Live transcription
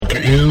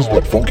is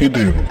what Funky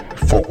do.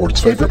 Fort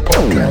Worth's favorite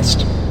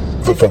podcast,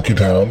 the Funky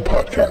Town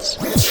Podcast.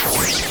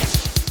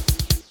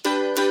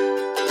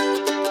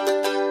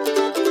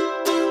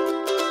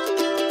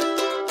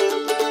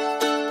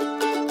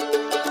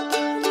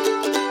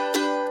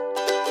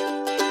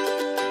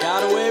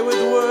 Got away with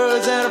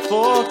words and a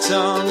forked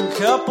tongue,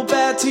 couple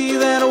bad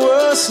teeth and a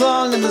worse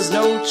lung, and there's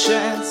no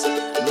chance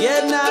of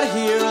getting out of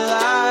here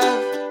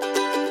alive.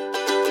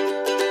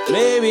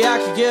 Maybe I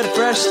could get a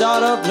fresh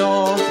start up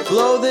north,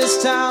 blow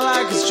this town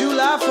like it's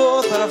July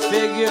 4th, but I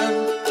figure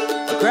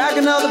I'll crack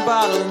another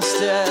bottle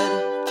instead.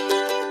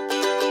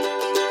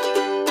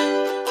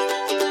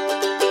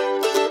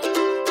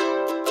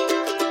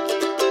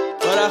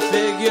 But I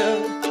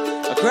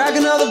figure I'll crack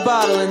another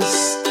bottle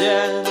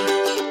instead.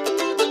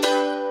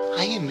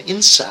 I am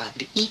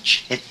inside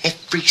each and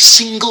every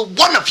single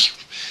one of you.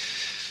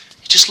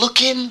 You just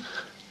look in,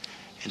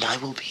 and I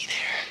will be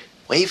there,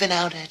 waving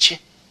out at you.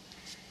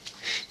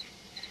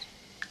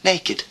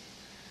 Naked,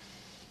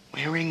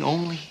 wearing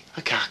only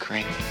a cock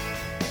ring.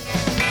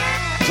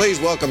 Please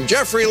welcome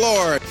Jeffrey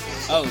Lord.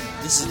 Oh,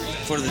 this is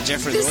for the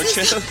Jeffrey Lord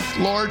show?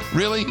 Lord,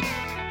 really?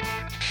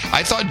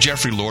 I thought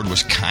Jeffrey Lord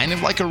was kind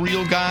of like a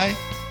real guy.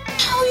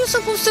 How are you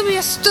supposed to be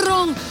a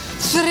strong,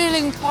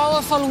 thrilling,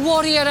 powerful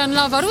warrior and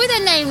lover with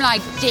a name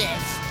like this?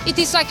 It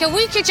is like a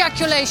weak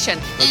ejaculation.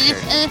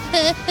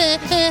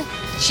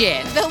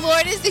 Shit. The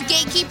Lord is the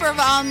gatekeeper of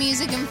all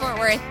music in Fort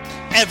Worth.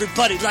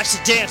 Everybody likes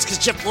to dance because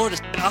Jeff Lord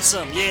is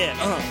awesome. Yeah.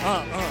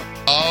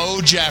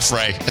 Oh,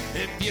 Jeffrey.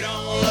 If you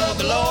don't love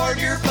the Lord,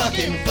 you're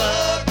fucking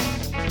fucked.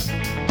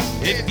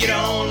 If you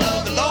don't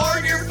love the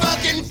Lord, you're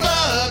fucking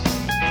fucked.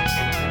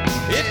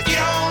 If you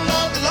don't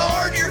love the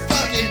Lord, you're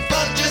fucking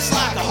fucked just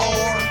like a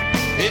whore.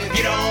 If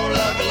you don't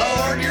love the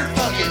Lord, you're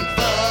fucking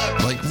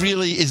fucked. Like,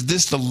 really, is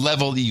this the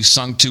level that you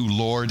sunk to,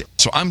 Lord?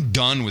 So I'm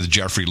done with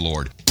Jeffrey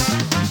Lord.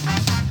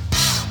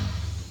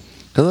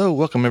 Hello,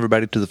 welcome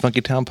everybody to the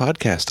Funky Town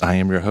Podcast. I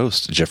am your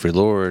host, Jeffrey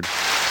Lord.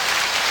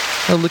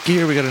 Oh, looky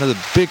here, we got another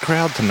big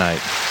crowd tonight.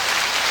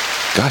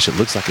 Gosh, it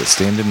looks like it's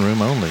standing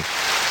room only.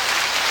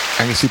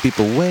 I can see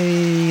people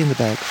way in the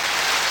back.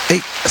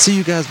 Hey, I see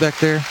you guys back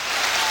there.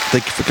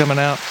 Thank you for coming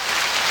out.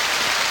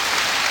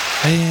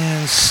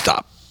 And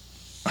stop.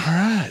 All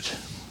right.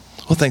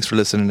 Well, thanks for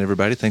listening,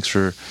 everybody. Thanks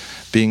for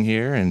being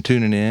here and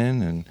tuning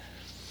in and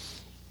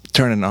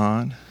turning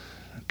on,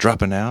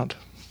 dropping out,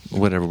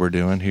 whatever we're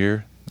doing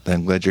here.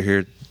 I'm glad you're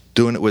here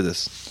doing it with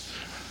us.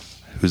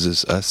 Who's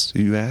this, us,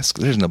 you ask?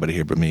 There's nobody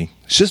here but me.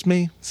 It's just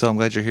me, so I'm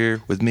glad you're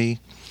here with me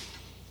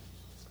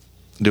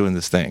doing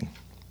this thing.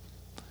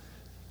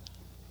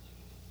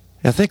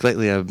 I think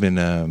lately I've been,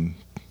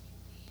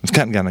 I've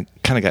kind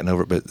of gotten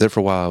over it, but there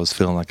for a while I was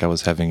feeling like I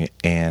was having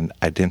an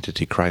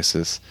identity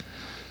crisis.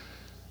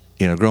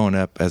 You know, growing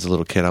up as a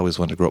little kid, I always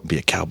wanted to grow up and be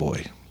a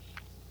cowboy.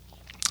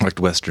 I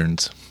liked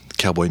westerns,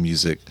 cowboy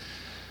music,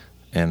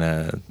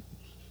 and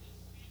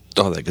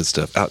all that good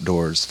stuff.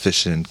 Outdoors,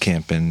 fishing,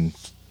 camping,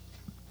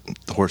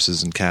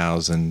 horses and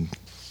cows, and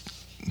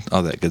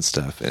all that good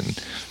stuff. And,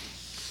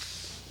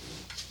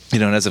 you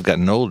know, and as I've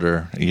gotten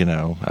older, you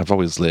know, I've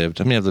always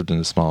lived. I mean, I've lived in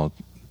a small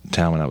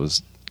town when I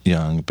was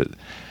young, but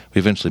we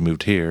eventually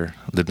moved here,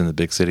 lived in the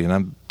big city, and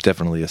I'm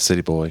definitely a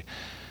city boy.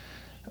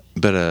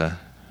 But I'm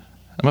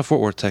a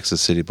Fort Worth,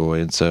 Texas city boy,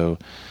 and so,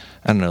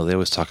 I don't know, they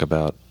always talk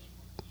about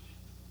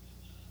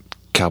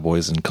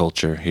cowboys and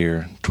culture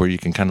here, to where you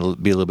can kind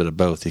of be a little bit of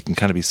both. You can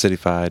kind of be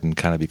cityfied and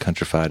kind of be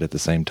countrified at the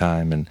same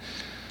time. And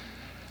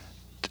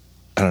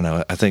I don't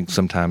know, I think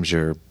sometimes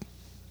your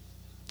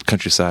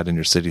countryside and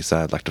your city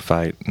side like to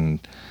fight and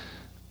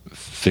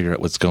figure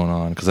out what's going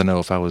on. Because I know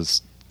if I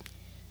was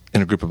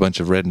in a group of bunch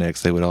of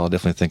rednecks, they would all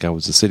definitely think I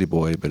was a city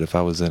boy. But if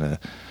I was in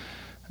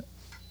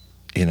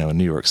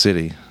New York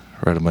City,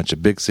 or at a bunch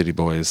of big city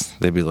boys,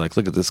 they'd be like,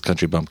 look at this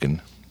country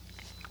bumpkin.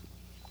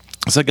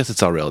 So I guess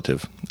it's all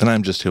relative, and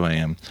I'm just who I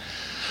am.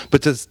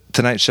 But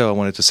tonight's show, I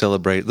wanted to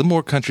celebrate the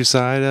more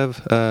countryside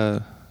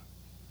of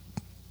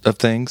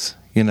things,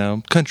 you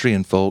know, country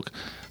and folk,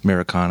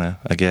 Americana,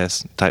 I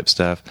guess, type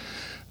stuff.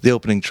 The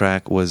opening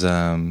track was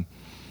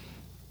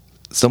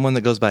someone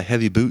that goes by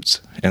Heavy Boots,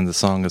 and the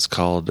song is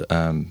called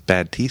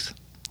Bad Teeth.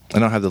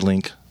 And I'll have the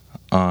link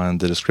on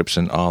the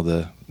description. All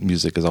the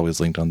music is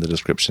always linked on the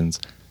descriptions.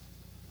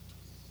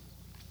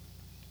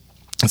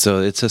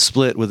 So it's a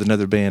split with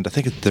another band. I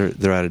think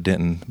they're out of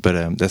Denton,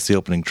 but that's the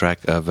opening track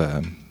of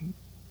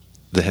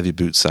the Heavy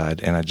Boots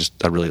side, and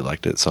I really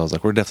liked it. So I was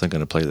like, we're definitely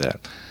going to play that.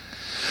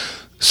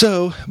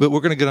 So, but we're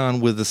going to get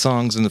on with the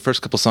songs, and the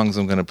first couple songs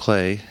I'm going to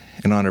play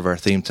in honor of our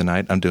theme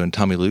tonight, I'm doing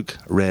Tommy Luke,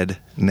 Red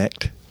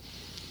Necked,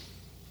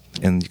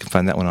 and you can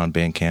find that one on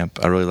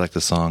Bandcamp. I really like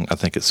the song. I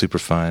think it's super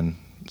fun.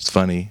 It's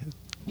funny.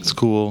 It's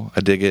cool.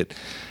 I dig it.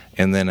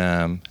 And then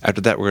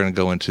after that, we're going to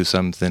go into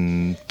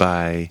something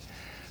by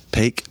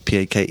Pake,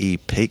 P-A-K-E,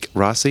 Pake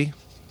Rossi,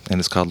 and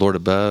it's called Lord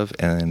Above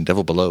and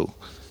Devil Below,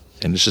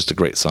 and it's just a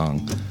great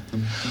song.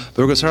 But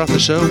we're going to start off the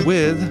show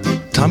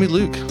with Tommy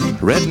Luke,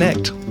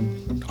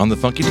 Rednecked, on the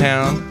Funky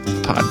Town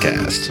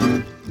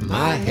Podcast.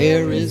 My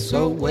hair is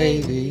so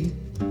wavy,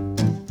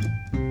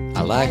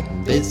 I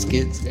like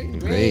biscuits and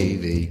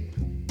gravy.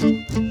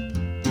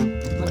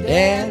 My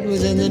dad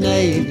was in the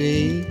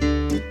Navy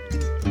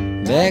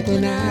back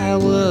when I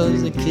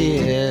was a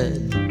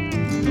kid.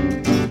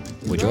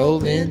 We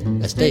drove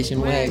in a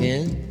station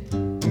wagon.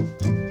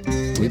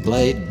 We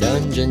played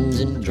Dungeons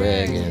and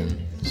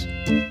Dragons.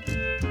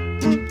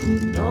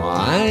 No,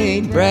 I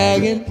ain't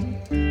bragging.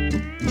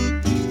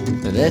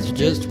 That's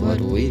just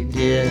what we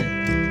did.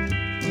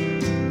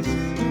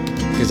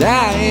 'Cause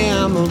I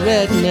am a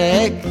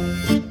redneck.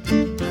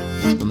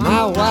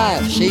 My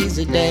wife, she's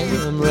a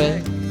damn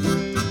wreck.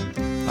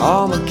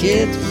 All my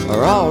kids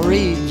are all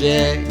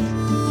rejects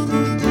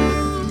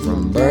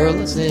from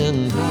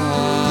Burleson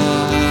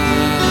High.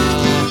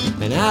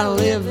 And I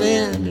live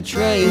in a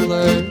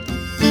trailer,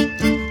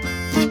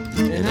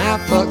 and I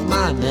fuck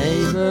my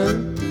neighbor.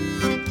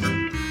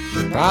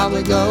 She'll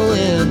probably go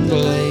into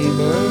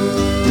labor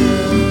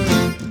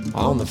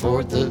on the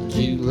 4th of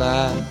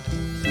July.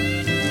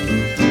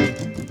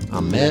 I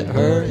met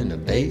her in a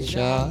bait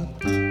shop.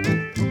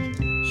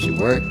 She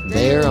worked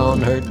there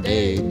on her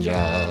day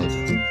job.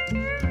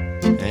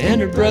 And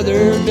her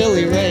brother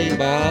Billy Ray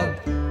Bob,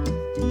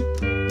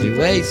 he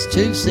weighs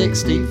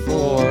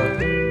 264,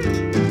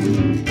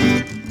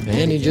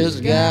 and he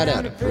just got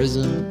out of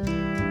prison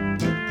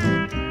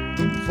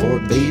for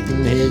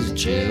beating his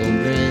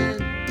children.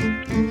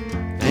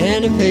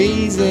 And if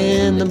he's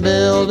in the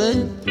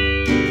building,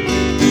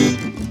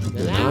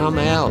 then I'm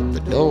out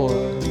the door.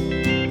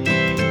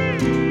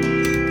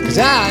 'Cause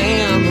I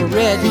am a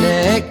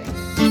redneck.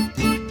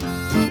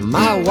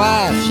 My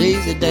wife,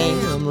 she's a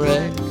damn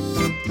wreck.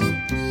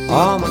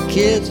 All my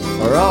kids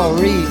are all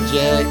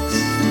rejects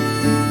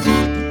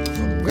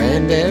from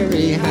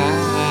Granbury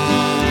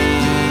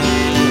High.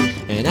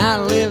 And I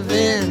live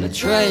in a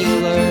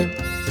trailer,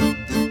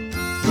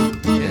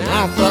 and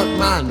I fuck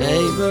my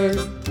neighbor.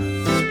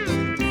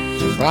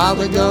 She'll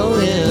probably go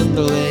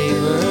into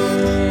labor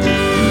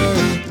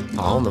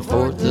on the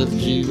 4th of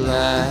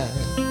July.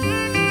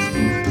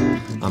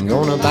 I'm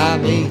gonna buy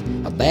me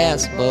a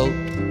bass boat,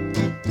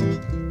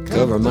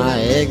 cover my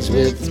eggs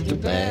with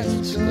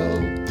Tabasco,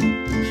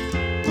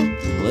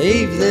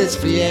 leave this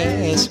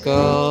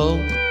fiasco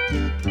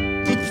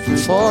for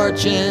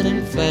fortune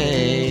and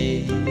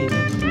fame.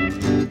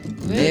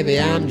 Maybe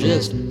I'm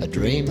just a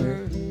dreamer,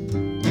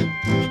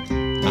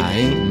 I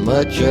ain't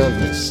much of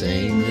a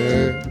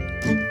singer.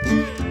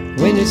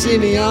 When you see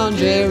me on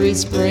Jerry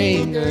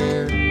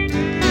Springer,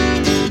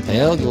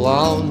 hell, you'll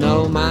all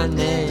know my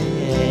name.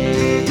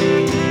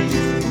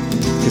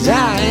 'Cause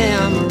I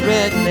am a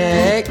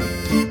redneck.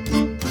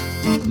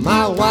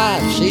 My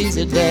wife, she's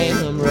a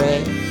damn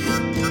wreck.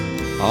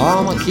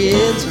 All my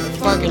kids are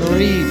fucking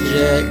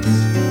rejects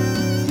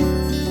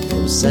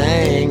from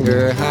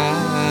Sanger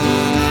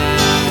High.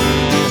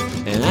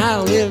 And I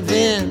live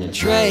in a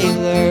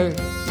trailer,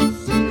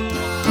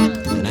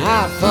 and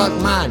I fuck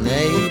my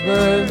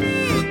neighbor.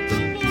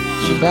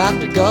 She's about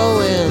to go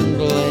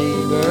into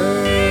labor,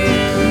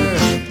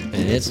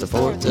 and it's the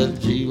 4th of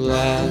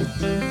July.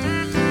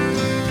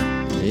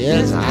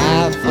 Yes,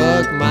 I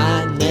fuck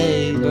my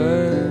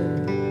neighbor,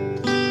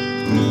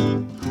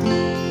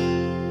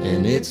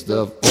 and it's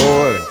the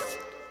 4th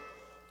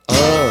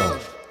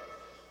of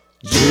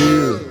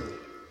July.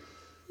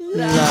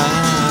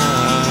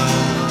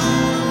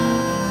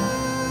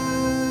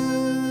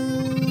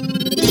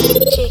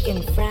 Chicken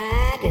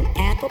fried and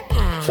apple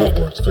pie. Fort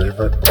Worth's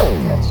favorite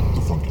podcast,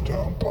 the Funky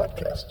Town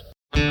Podcast.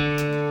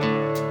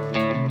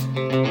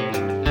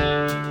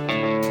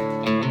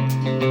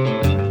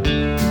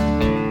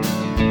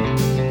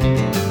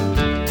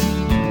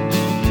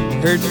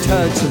 Her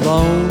touch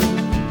alone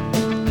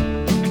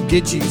could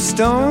get you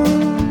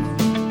stoned,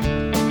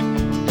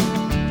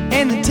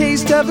 and the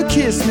taste of a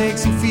kiss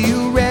makes you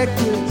feel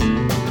reckless.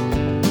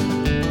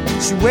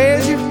 She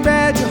wears your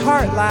fragile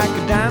heart like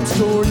a dime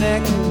store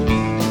necklace,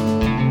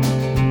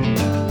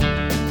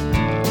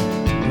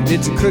 and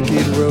it's a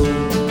crooked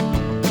road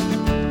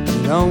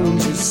that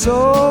owns your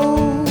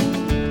soul.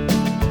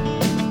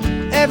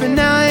 Every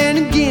now and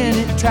again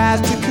it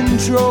tries to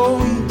control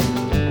you,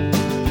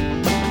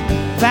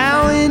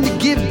 vowing to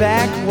give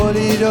back what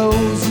it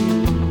owes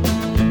you.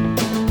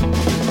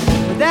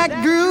 But that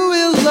girl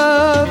will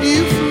love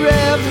you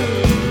forever.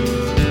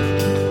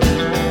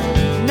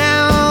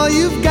 Now all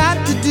you've got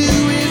to do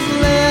is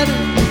let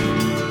her.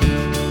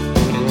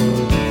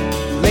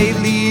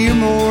 Lately you're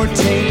more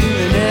tame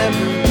than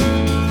ever,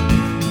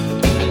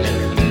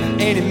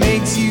 and it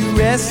makes you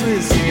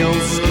restless in your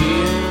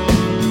skin.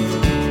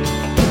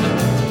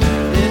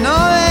 And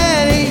all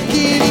that ain't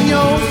getting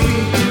your feet,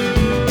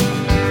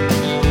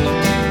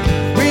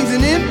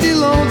 an empty,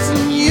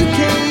 lonesome you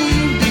can't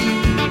be.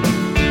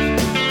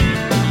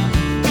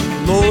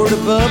 Lord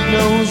above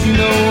knows you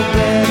know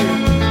better,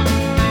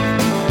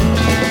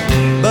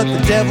 but the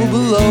devil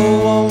below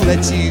won't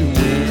let you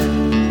in.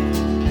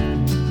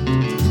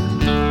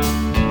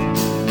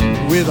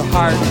 With a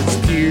heart that's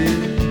pure,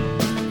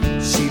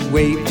 she'd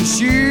wait for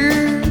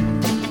sure,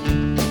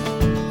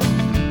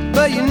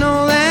 but you know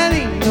that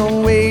ain't no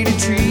way to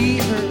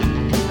treat her.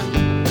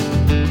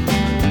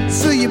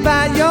 So you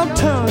bite your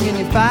tongue and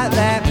you fight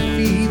that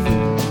fever.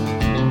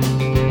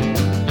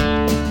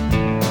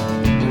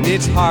 And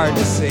it's hard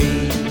to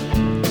say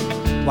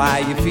why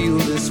you feel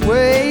this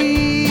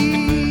way.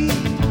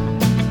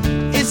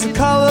 It's the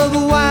color of the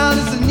wild,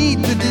 it's the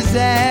need for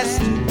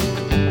disaster.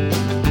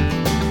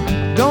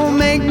 Don't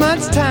make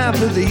much time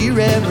for the year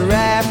ever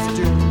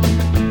after,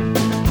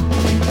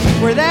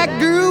 where that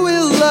girl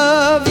will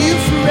love you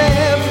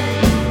forever.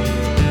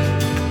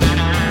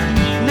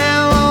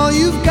 Now all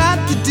you've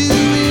got to do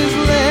is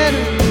let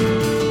her.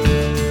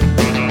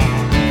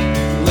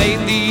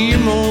 Lately you're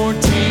more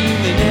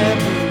tame than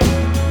ever,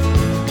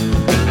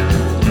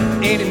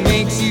 and it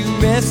makes you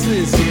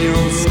restless in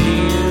your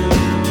skin.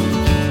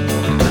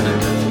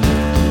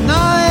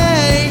 No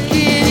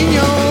aching in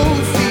your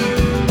feet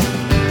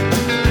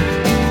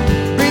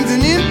brings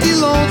an empty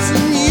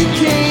lonesome you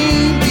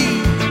can't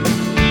beat.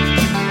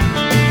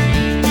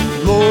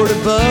 Lord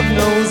above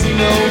knows you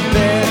know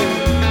better,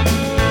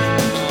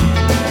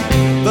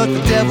 but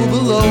the devil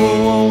below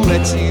won't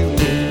let you in.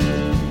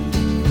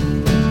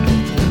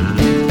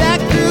 That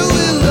girl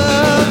will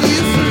love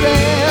you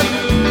forever.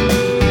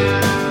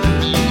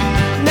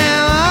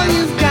 Now all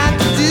you've got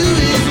to do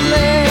is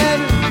let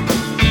her.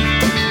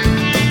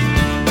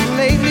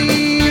 Lately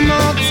you're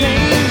more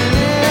tame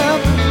than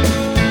ever,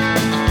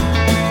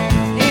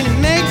 and it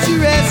makes you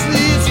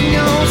restless in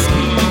your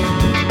skin.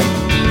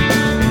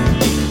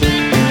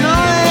 And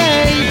all that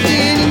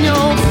aching in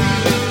your feet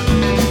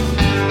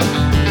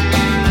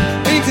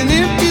brings an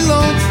empty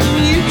lonesome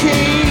you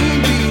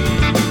can't beat.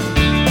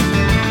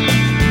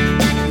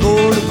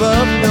 Lord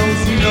above knows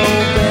you know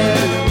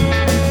better,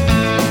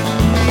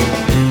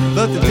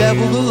 but the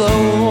devil below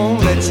won't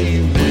let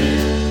you win.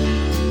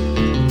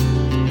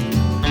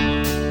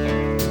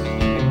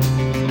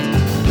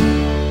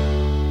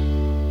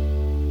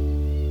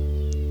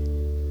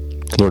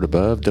 Lord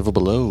above, devil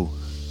below.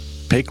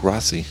 Pake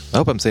Rossi. I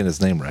hope I'm saying his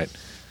name right.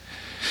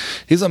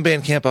 He's on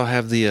Bandcamp. I'll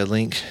have the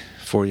link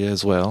for you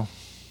as well.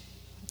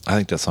 I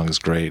think that song is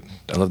great.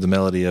 I love the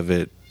melody of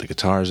it. The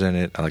guitar's in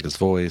it. I like his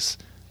voice.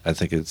 I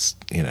think it's,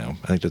 I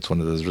think that's one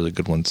of those really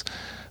good ones.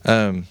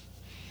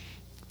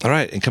 All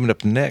right, and coming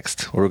up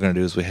next, what we're going to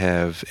do is we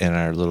have in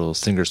our little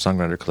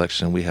singer-songwriter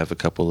collection, we have a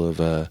couple of,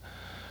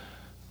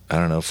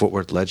 Fort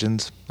Worth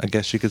legends, I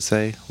guess you could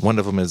say. One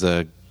of them is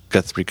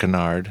Guthrie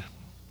Kennard,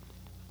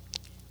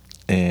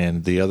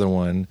 and the other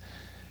one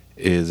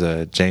is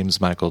James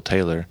Michael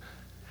Taylor.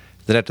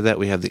 Then after that,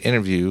 we have the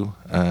interview,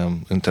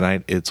 and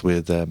tonight it's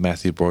with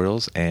Matthew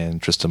Broyles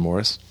and Trista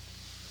Morris.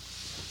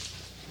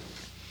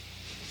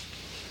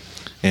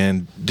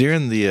 And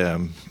during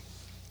the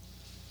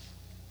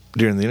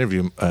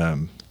interview,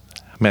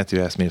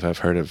 Matthew asked me if I've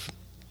heard of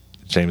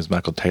James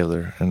Michael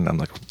Taylor, and I'm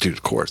like, dude,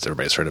 of course,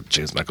 everybody's heard of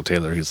James Michael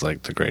Taylor. He's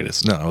like the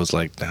greatest. No, I was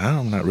like,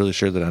 I'm not really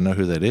sure that I know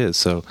who that is.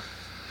 So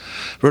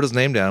wrote his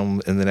name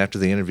down, and then after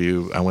the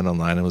interview, I went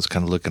online and was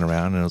kind of looking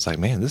around, and I was like,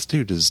 man, this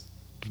dude is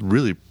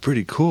really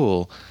pretty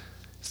cool.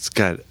 It's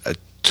got a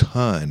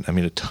ton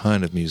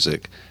of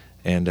music,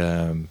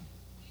 and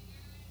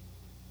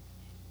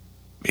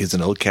he's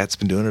an old cat that's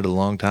been doing it a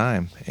long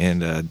time,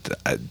 and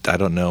I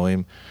don't know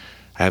him.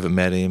 I haven't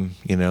met him.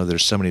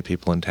 There's so many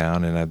people in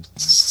town, and I'm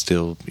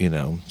still,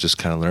 just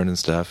kind of learning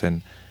stuff.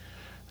 And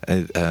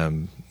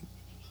I'm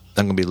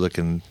going to be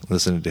listening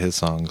to his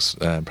songs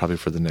probably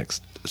for the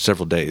next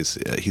several days.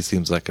 He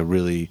seems like a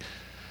really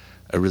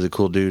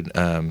cool dude.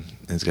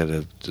 He's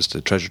got just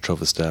a treasure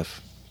trove of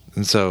stuff.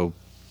 And so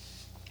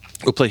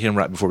we'll play him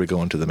right before we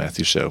go into the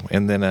Matthew show.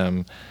 And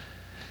then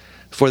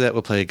before that,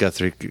 we'll play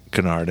Guthrie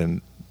Kennard,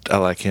 and I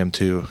like him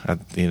too. I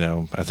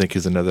think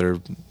he's another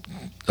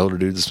older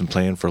dude that's been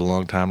playing for a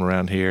long time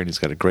around here, and he's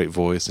got a great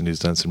voice, and he's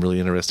done some really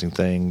interesting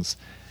things,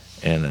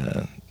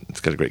 and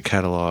it's got a great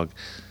catalog.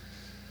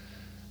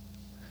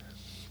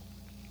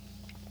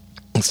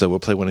 And so we'll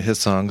play one of his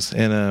songs,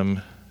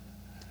 and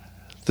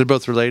they're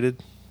both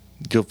related.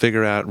 You'll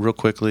figure out real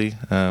quickly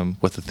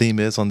what the theme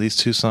is on these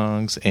two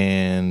songs,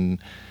 and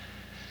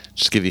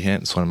just give you a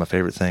hint, it's one of my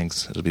favorite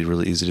things. It'll be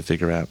really easy to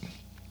figure out.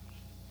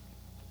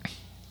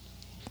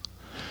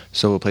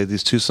 So we'll play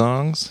these two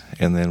songs,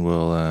 and then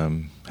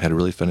we'll had a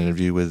really fun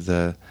interview with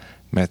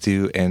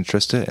Matthew and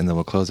Trista, and then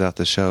we'll close out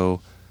the show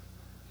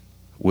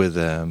with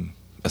a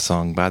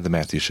song by the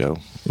Matthew Show.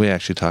 We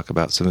actually talk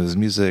about some of his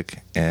music,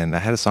 and I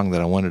had a song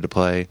that I wanted to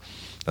play.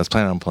 I was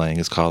planning on playing.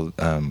 It's called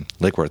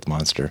Lake Worth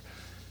Monster.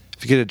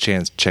 If you get a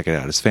chance, check it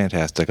out. It's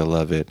fantastic. I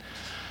love it.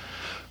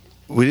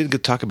 We didn't get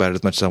to talk about it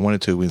as much as I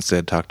wanted to. We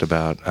instead talked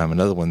about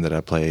another one that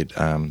I played,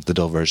 the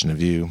Dull Version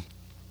of You,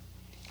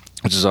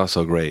 which is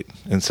also great.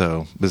 And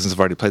so, since I've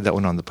already played that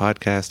one on the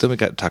podcast, then we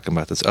got talking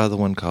about this other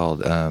one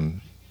called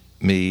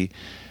Me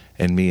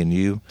and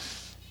You.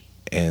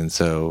 And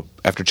so,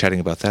 after chatting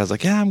about that, I was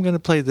like, yeah, I'm going to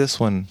play this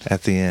one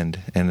at the end.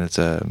 And it's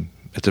a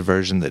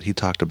version that he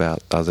talked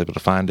about. I was able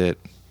to find it,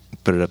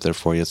 put it up there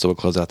for you. So we'll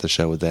close out the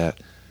show with that.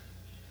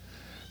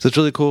 So it's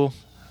really cool.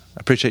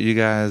 I appreciate you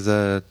guys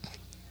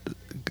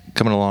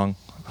coming along.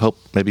 Hope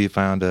maybe you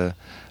found a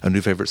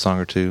new favorite song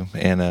or two.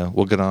 And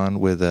we'll get on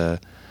with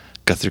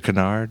Guthrie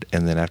Kennard,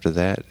 and then after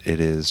that, it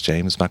is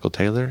James Michael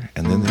Taylor,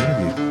 and then the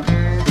interview.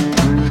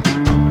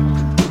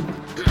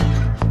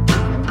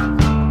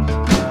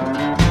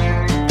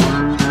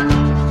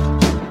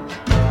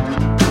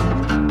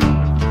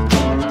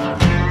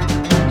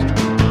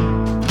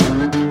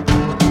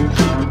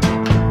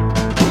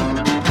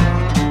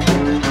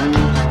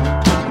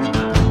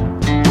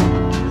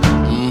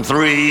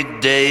 3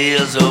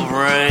 days of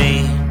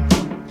rain,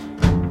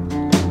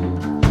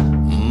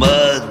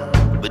 mud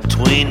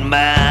between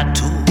my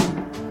toes.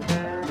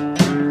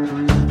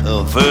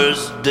 The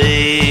first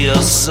day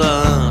of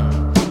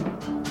sun,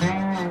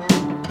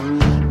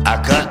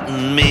 I cut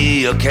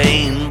me a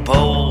cane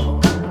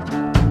pole.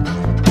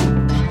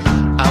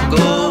 I'm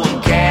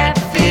going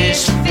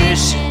catfish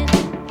fishing.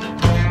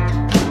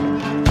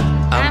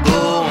 I'm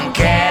going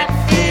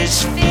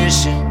catfish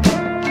fishing.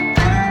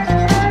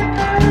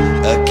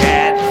 A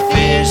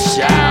catfish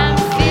I'm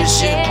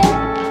fishing.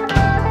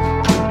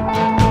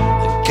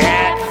 A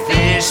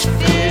catfish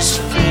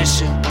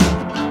fishing.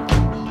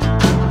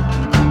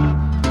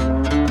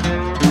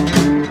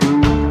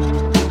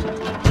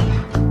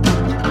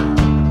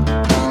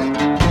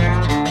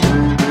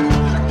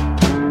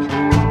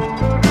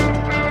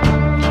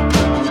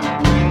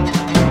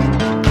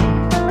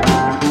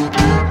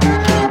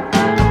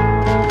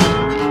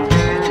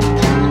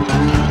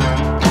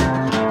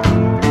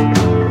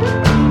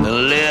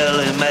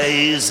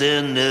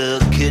 In the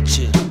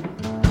kitchen,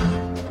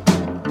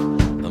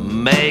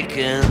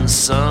 making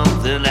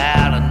something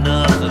out of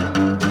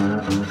nothing,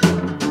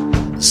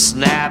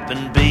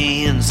 snapping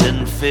beans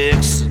and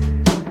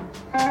fixing.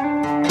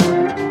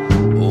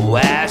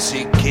 Why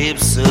she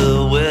keeps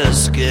the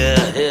whiskey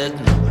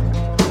hidden.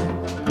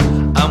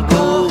 I'm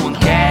going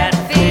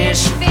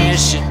catfish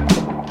fishing.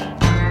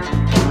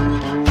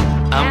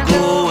 I'm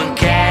going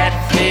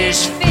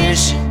catfish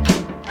fishing.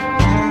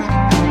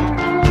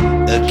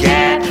 A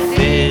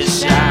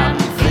catfish I'm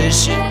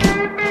fishing.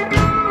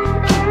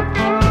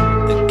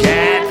 A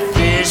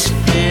catfish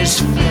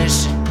fishing.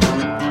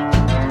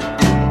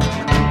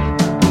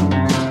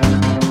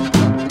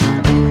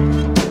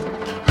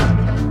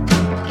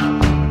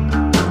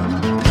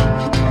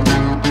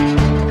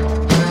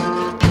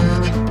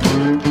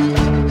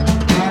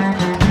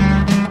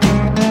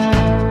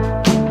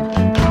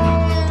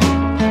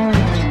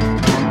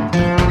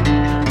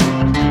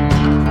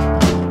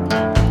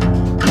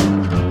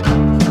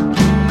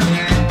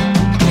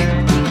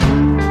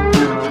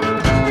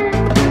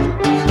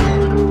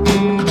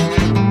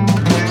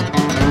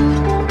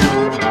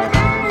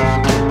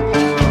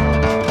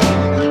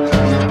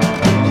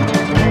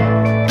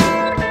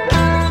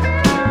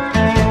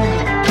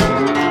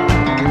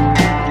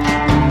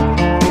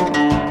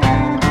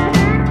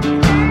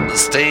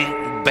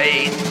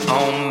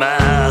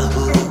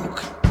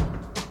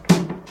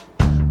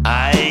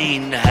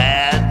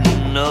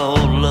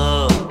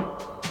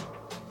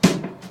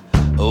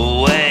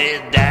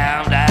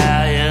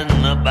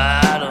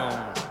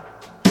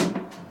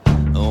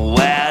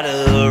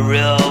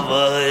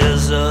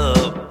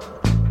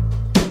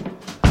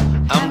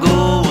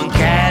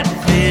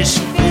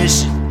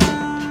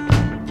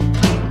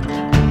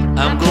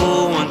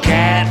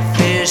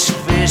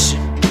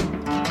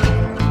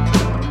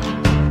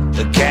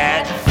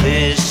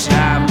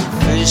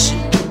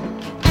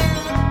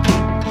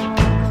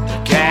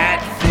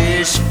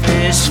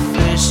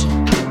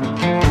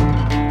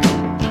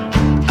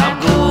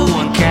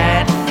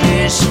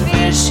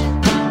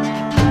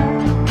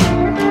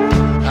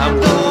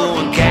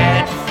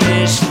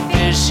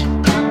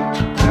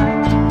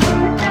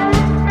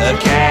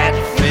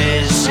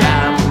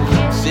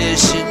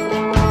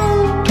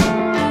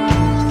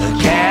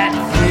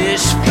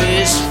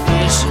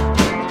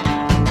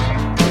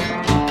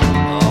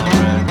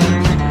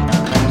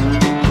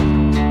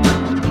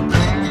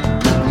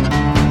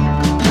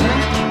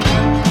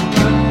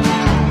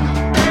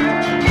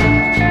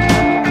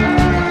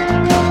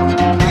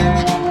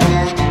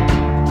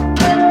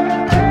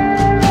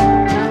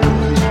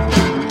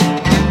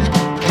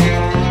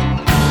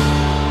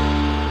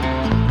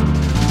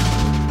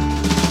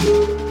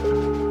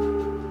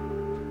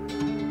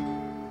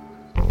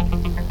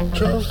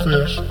 To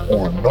fish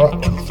or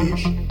not to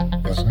fish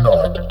is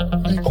not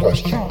the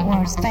question.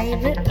 Fort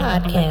favorite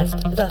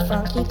podcast, the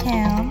Funky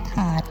Town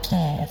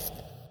Podcast.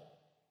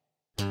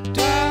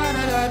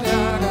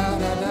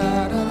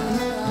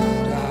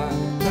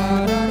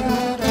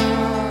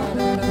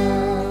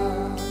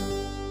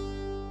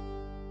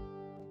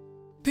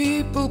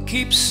 People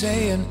keep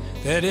saying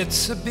that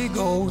it's a big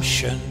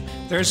ocean.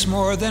 There's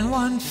more than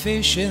one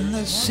fish in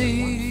the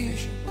sea.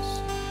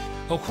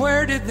 Oh,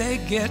 where did they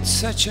get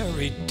such a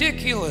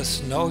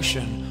ridiculous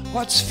notion?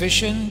 What's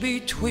fishing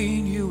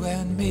between you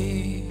and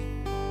me?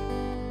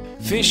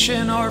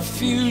 Fission or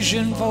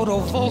fusion,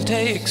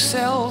 photovoltaic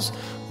cells,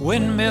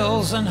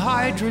 windmills and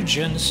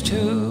hydrogens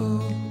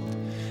too.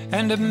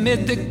 And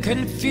amid the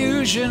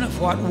confusion of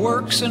what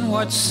works and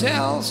what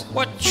sells,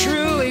 what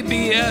truly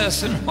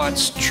BS and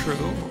what's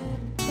true,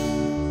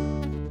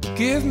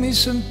 give me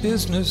some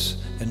business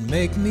and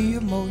make me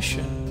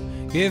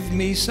emotion. Give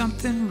me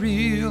something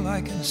real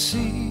I can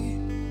see.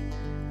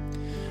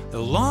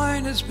 The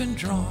line has been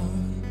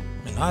drawn,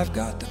 and I've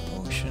got the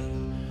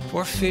potion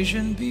for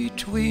fission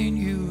between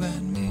you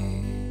and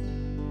me.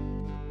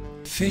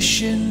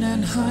 Fishing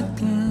and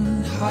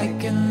hunting,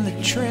 hiking the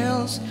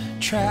trails,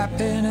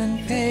 trapping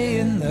and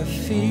paying the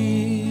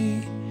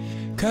fee.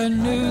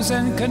 Canoes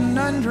and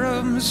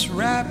conundrums,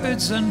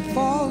 rapids and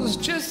falls,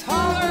 just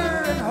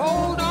holler and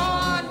hold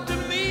on to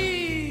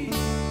me.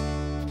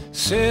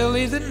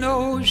 Silly the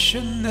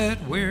notion that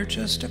we're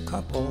just a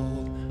couple,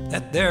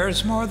 that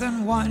there's more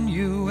than one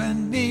you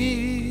and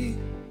me.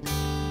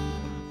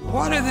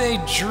 What are they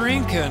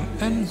drinking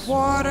and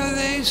what are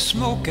they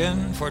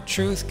smoking? For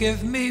truth,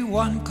 give me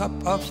 1 cup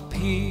of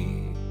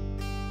pee.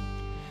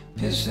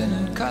 Pissing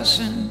and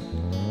cussing,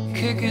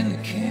 kicking the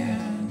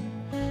can,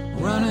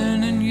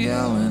 running and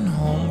yelling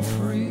home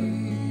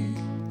free.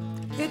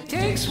 It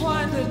takes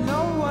one to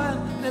know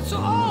one, it's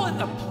all in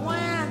the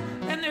plan,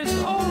 and there's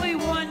only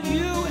one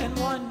you and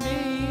one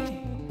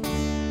me.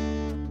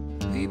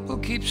 People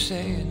keep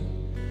saying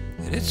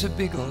that it's a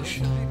big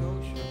ocean.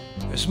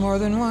 There's more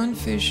than one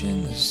fish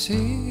in the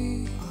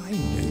sea. I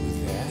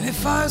knew that. And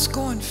if I was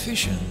going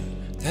fishing,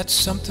 that's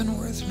something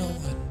worth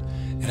knowing.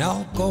 And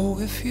I'll go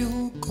if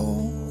you'll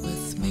go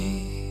with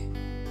me.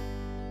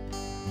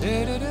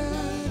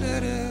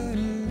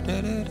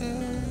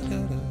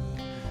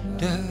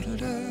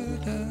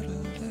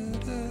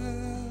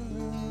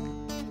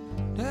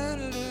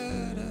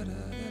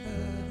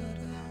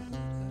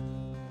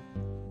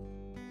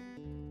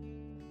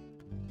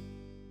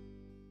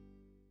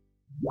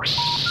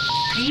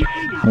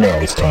 Now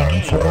it's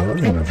time for our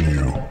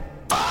interview.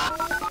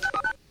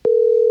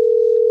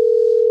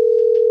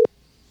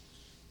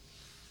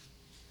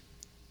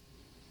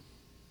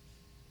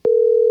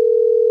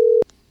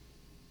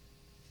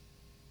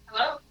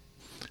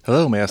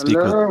 Hello, may I speak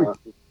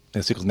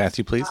with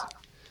Matthew, please?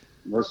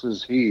 This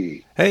is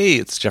he. Hey,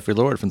 it's Jeffrey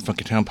Lord from the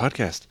Funky Town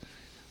Podcast.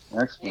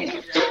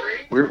 Excellent.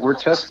 We're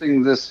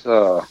testing this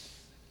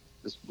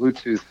this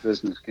Bluetooth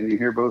business. Can you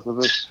hear both of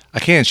us? I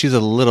can. She's a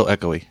little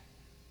echoey.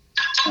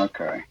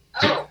 Okay.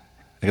 I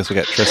guess we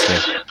got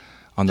Trista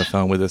on the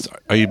phone with us.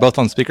 Are you both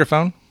on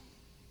speakerphone?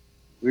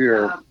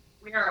 We're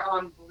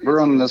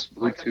on this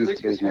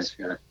Bluetooth business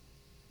here.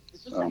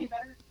 So, is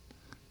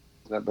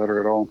that better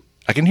at all?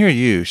 I can hear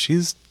you.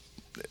 She's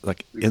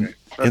like in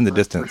the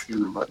distance.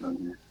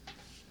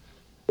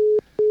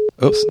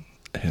 Oops.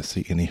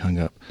 See, and he hung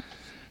up.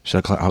 Should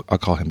I call? I'll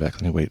call him back.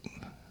 Let me wait.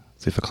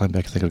 See if I call him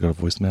back. I think I'll go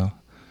to voicemail.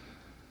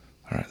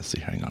 All right. Let's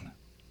see. Hang on.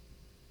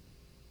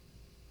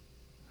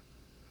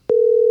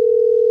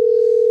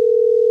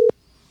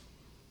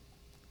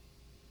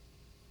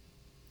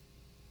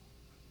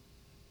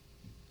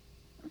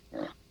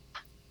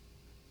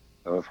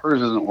 So if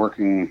hers isn't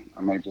working,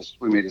 we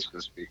may just go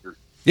speaker.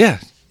 Yeah,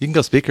 you can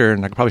go speaker,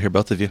 and I can probably hear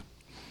both of you.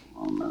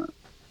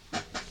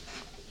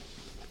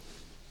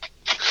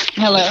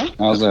 Hello.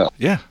 How's that?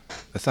 Yeah,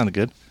 that sounded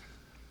good.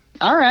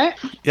 All right.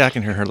 Yeah, I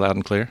can hear her loud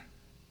and clear.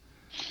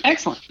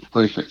 Excellent.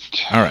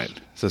 Perfect. All right.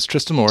 So it's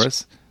Trista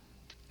Morris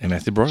and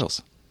Matthew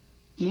Broyles.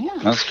 Yeah.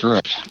 That's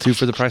correct. 2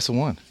 for the price of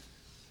 1.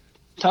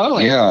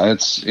 Totally. Yeah,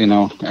 it's,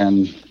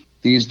 and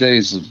these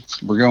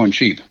days we're going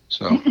cheap,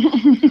 so.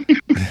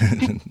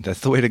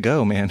 That's the way to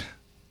go, man.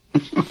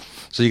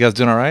 So you guys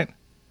doing all right?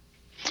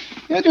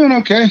 Yeah, doing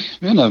okay.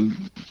 Been a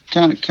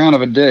kind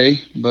of a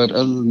day, but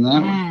other than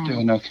that, we're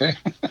doing okay.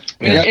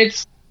 Yeah.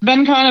 It's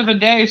been kind of a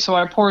day, so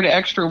I poured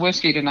extra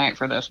whiskey tonight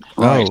for this.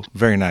 Right. Oh,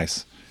 very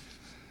nice.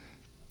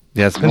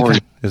 Yeah, it's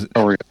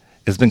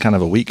been kind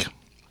of a week.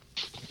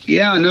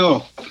 Yeah, I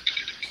know.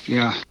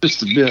 Yeah,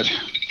 just a bit.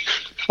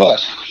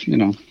 But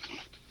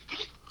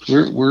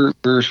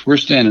we're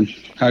standing.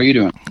 How are you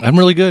doing? I'm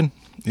really good.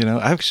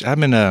 I've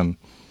been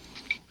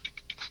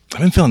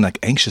feeling like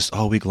anxious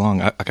all week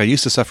long. I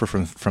used to suffer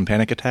from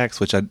panic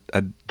attacks, which I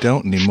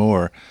don't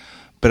anymore,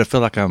 but I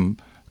feel like I'm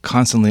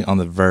constantly on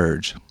the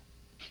verge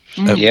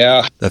of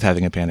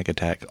having a panic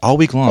attack all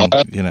week long.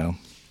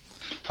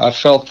 I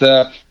felt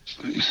that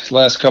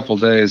last couple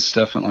of days,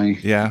 definitely.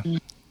 Yeah,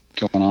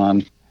 going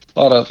on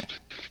a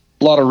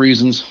lot of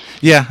reasons.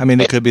 Yeah, I mean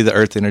it could be the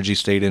Earth energy,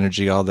 state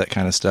energy, all that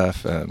kind of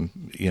stuff.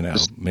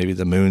 Maybe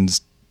the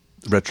moon's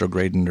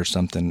retrograding or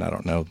something. I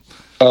don't know.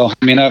 Well,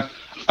 I mean,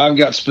 I've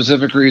got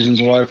specific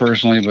reasons why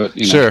personally, but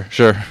sure.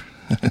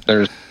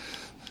 there's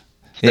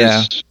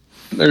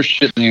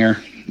shit in the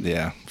air.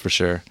 Yeah, for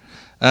sure.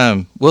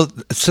 Well,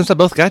 since I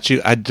both got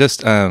you, I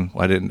just I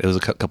didn't. It was a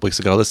couple weeks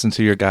ago. I listened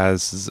to your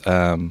guys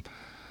on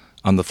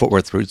the Fort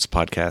Worth Roots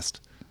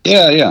podcast.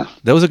 Yeah,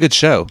 that was a good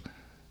show.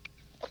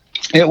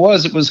 It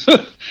was.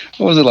 What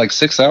was it, like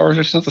 6 hours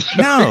or something?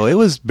 No, it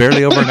was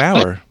barely over an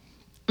hour.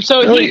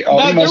 So there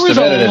was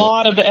a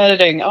lot of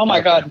editing. Oh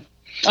my God.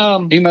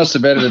 He must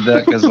have edited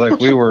that because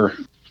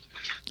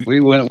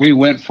we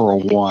went for a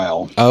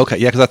while. Oh, okay,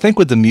 yeah, because I think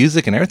with the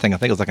music and everything, I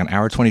think it was like an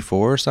hour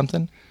 24 or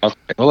something. Okay,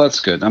 well that's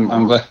good.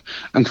 I'm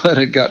glad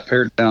it got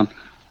pared down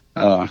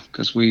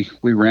because we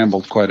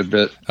rambled quite a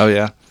bit. Oh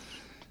yeah.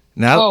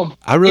 Now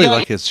I really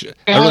like his.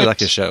 I really like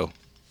his show.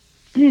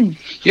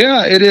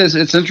 Yeah, it is.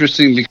 It's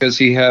interesting because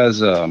he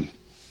has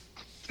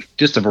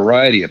just a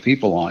variety of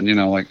people on. You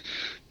know, like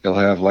he'll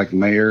have like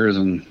mayors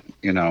and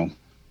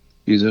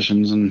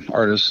musicians and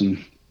artists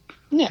and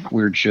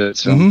weird shit.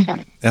 So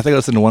I think I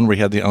listened to one where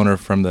he had the owner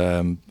from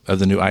the of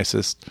the new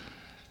ISIS.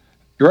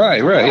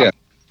 Right, yeah.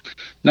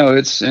 No,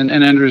 it's and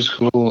Andrew's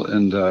cool,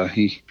 and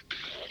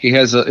he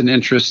has an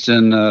interest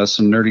in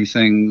some nerdy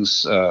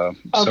things.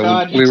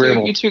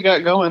 You two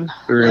got going.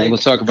 We were able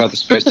to talk about the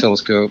space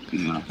telescope.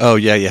 Oh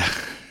yeah.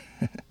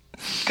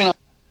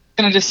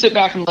 Gonna just sit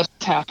back and let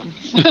this happen.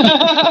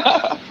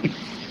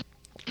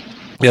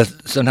 Yeah,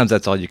 sometimes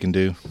that's all you can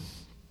do.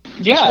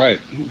 Yeah, right.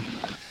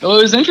 Well,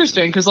 it was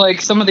interesting because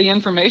like some of the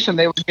information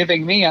they were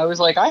giving me, I was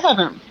like, I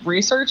haven't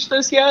researched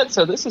this yet,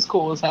 so this is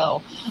cool as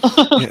hell.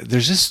 Yeah,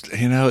 there's just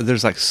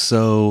there's like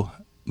so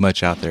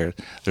much out there.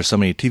 There's so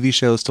many TV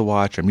shows to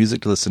watch or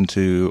music to listen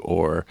to,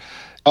 or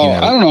I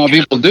don't know how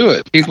people do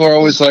it. People are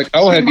always like,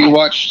 "Oh, have you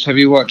watched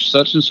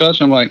such and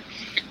such?" I'm like,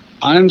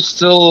 I'm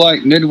still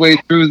like midway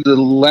through the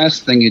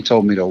last thing you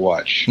told me to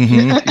watch.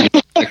 Mm-hmm.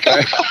 Like,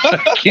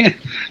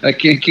 I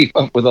can't keep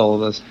up with all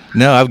of this.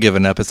 No, I've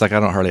given up. It's like I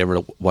don't hardly ever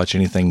watch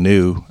anything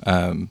new.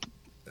 I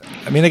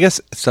mean, I guess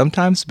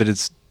sometimes, but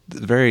it's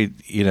very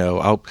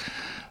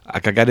I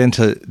got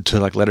into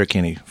like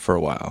Letterkenny for a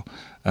while.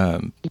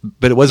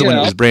 But it wasn't when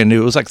it was brand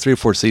new. It was like 3 or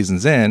 4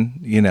 seasons in,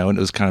 and it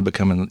was kind of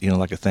becoming,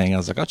 like a thing. I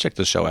was like, I'll check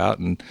this show out.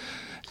 And,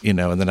 and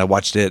then I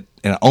watched it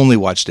and I only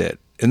watched it.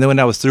 And then when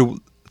I was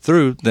through,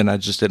 then I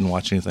just didn't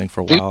watch anything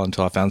for a while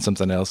until I found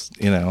something else,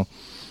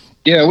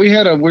 Yeah, we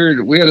had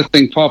a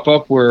thing pop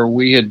up where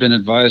we had been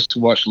advised to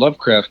watch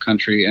Lovecraft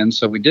Country. And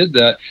so we did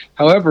that.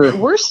 However,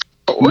 we're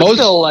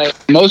still like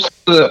most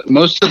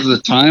of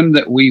the time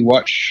that we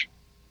watch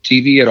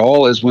TV at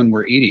all is when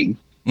we're eating.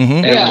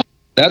 Mm-hmm. And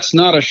that's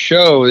not a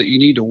show that you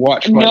need to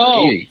watch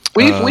while you're eating.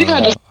 We've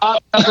had to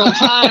stop several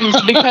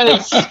times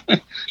because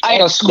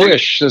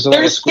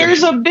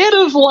there's a bit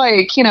of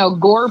like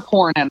gore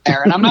porn in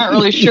there, and I'm not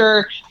really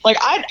sure. Like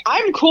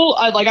I'm cool.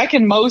 I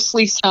can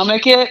mostly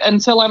stomach it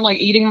until I'm like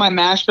eating my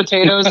mashed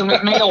potatoes and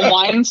we've made a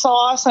wine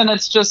sauce, and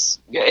it's just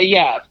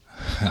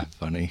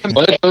funny.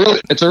 But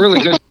it's a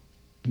really good.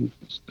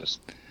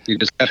 You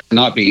just have to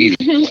not be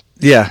eating.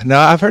 Yeah, no,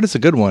 I've heard it's a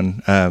good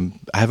one. I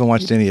haven't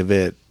watched any of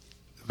it.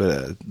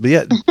 But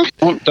yeah,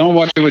 don't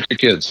watch it with your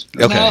kids.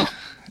 Okay. No.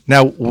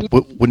 Now,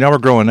 when y'all were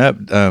growing up,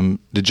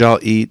 did y'all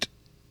eat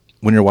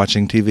when you're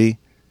watching TV?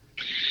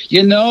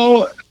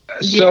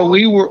 So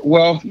we were.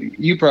 Well,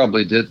 you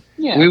probably did.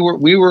 Yeah.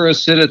 We were a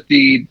sit at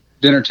the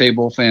dinner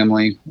table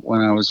family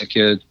when I was a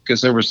kid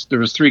because there was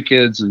 3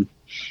 kids and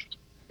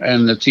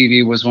the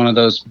TV was one of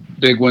those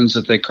big ones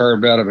that they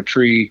carved out of a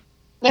tree.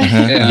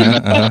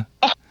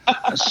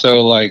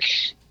 So like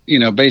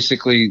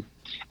basically.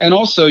 And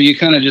also, you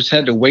kind of just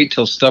had to wait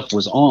till stuff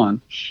was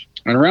on.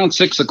 And around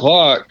 6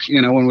 o'clock,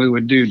 when we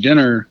would do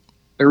dinner,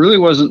 there really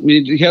wasn't.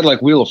 You had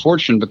like Wheel of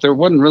Fortune, but there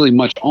wasn't really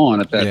much on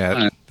at that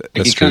time.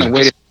 You kind of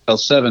waited till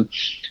 7.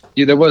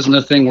 There wasn't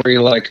a thing where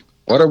you're like,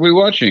 "What are we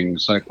watching?"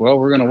 It's like, "Well,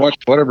 we're going to watch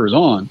whatever's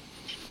on."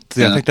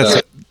 Yeah, I think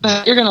that's.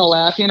 You're gonna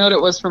laugh. You know what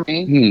it was for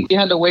me? You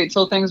had to wait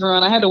till things were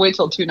on. I had to wait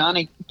till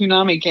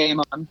Toonami came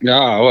on.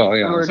 Well,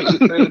 yeah. In order to eat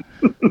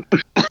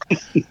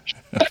food.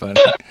 Funny.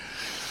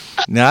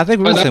 No, I think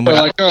we were saying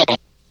now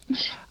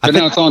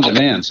it's on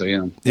demand, so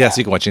yeah. Yeah, so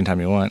you can watch anytime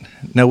you want.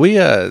 No,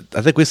 I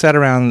think we sat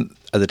around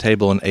at the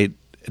table and ate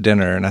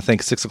dinner, and I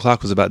think 6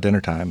 o'clock was about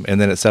dinner time, and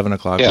then at 7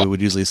 o'clock we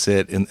would usually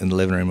sit in the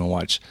living room and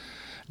watch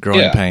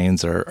Growing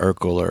Pains or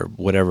Urkel or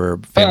whatever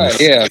famous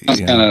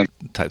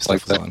type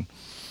stuff was on.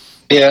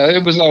 Yeah,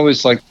 it was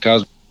always like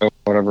Cosby Show,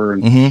 whatever.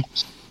 And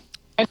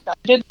I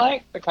did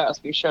like the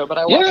Cosby Show, but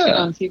I watched it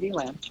on TV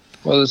Land.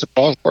 Well, it's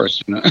of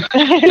course,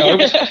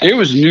 it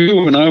was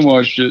new when I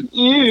watched it.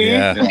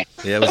 Yeah,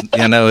 it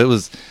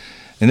was,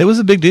 and it was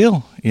a big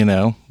deal. I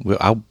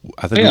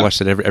think we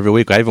watched it every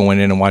week. I even went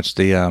in and watched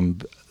the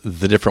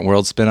Different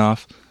World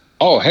spinoff.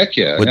 Oh heck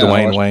yeah! With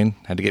Dwayne Wayne,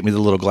 had to get me the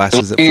little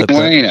glasses that flipped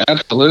up.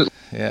 Absolutely.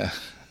 Yeah.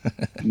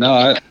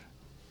 No,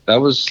 that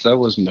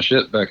was my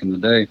shit back in the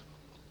day,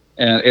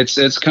 and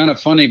it's kind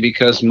of funny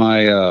because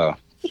my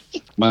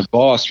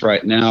boss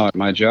right now at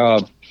my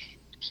job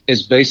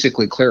is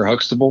basically Claire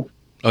Huxtable.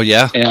 Oh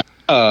yeah.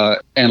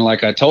 And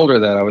like I told her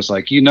that, I was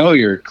like,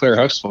 you're Claire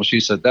Huxtable. She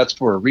said that's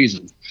for a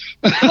reason.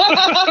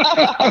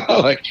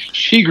 Like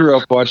she grew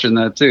up watching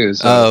that too.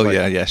 So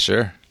yeah,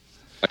 sure.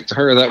 Like to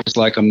her, that was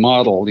like a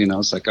model.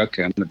 It's like,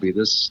 okay, I'm going to be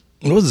this.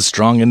 It was a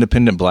strong,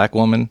 independent black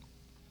woman.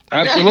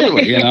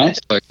 Absolutely, it's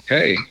like,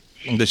 hey,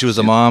 that she was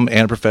a mom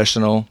and a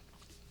professional.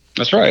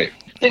 That's right.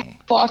 They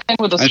walked in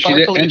with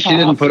a and she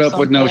didn't put up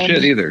with no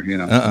shit either.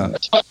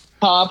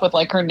 Top with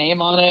like her name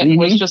on it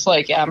was just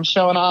like, I'm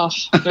showing off,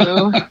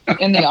 boo,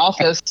 in the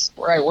office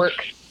where I work.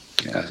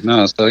 Yeah,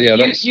 no, so yeah,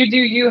 that's, you do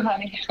you,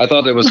 honey. I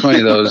thought it was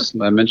funny though.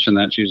 I mentioned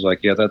that she was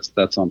like, yeah,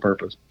 that's on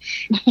purpose.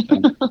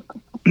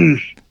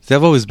 See,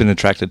 I've always been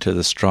attracted to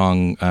the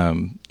strong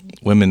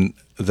women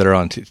that are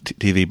on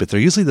TV, but they're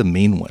usually the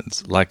mean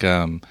ones. Like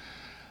there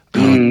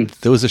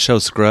was a show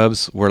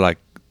Scrubs where like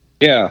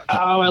Yeah.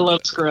 Oh, I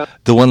love Scrubs.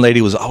 The one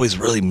lady was always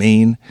really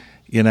mean,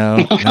 and I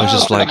was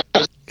just like,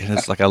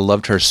 it's like I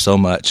loved her so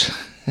much.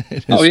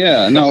 Oh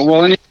yeah, no.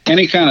 Well,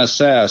 any kind of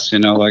sass,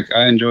 like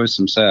I enjoy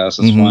some sass.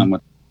 That's why I'm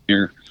with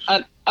here.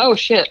 Oh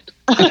shit!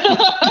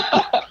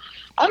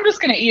 I'm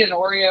just gonna eat an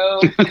Oreo.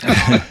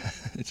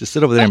 Just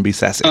sit over there and be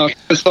sassy.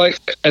 It's like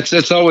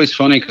it's always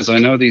funny because I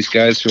know these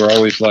guys who are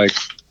always like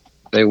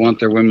they want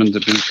their women to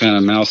be kind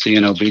of mousy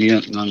and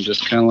obedient, and I'm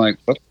just kind of like,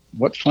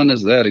 what fun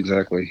is that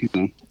exactly?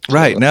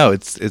 Right? No,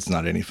 it's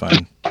not any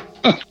fun.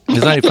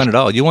 It's not any fun at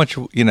all. You want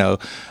your you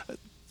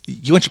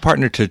want your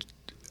partner to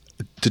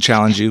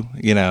challenge you,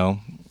 Well,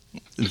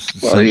 to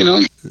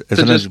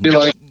just be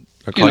like,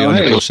 or call you on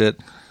your bullshit.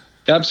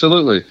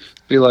 Absolutely.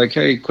 Be like,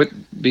 hey, quit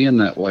being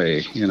that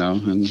way,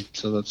 and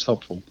so that's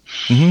helpful.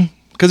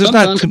 Because there's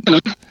not.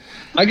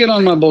 I get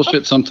on my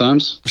bullshit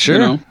sometimes.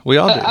 Sure, we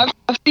all do.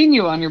 I've seen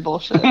you on your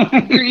bullshit.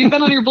 You've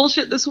been on your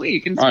bullshit this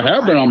week. And I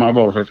have been on my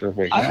bullshit this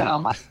week. I've been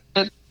on my.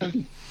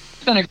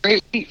 It's been a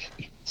great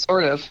week,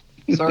 sort of.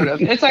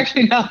 It's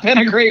actually not been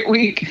a great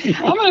week.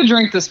 I'm going to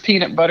drink this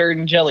peanut butter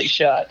and jelly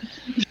shot.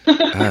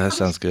 That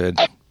sounds good.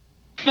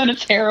 It's been a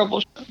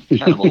terrible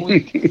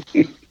week.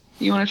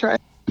 You want to try?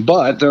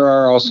 But there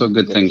are also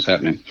good things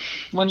happening.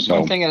 One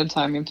thing at a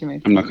time, give it to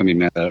me. I'm not going to be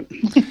mad at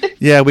it.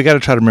 Yeah, we got to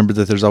try to remember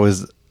that there's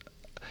always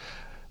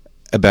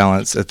a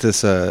balance. At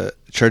this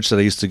church that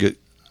I used to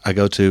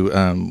go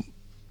to,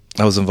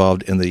 I was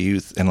involved in the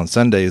youth, and on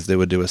Sundays they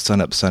would do a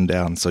sun up,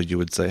 sundown. So you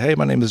would say, hey,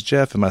 my name is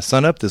Jeff, and my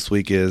sun up this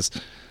week is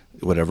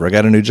whatever. I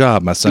got a new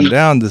job. My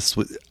sundown this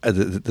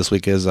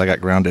week is I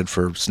got grounded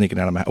for sneaking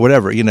out of my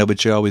whatever,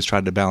 but you always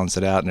tried to balance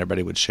it out, and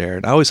everybody would share.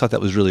 And I always thought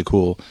that was really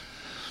cool.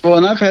 Well,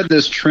 and I've had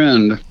this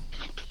trend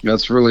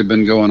that's really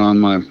been going on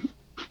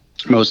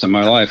most of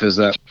my life is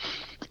that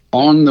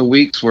on the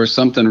weeks where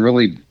something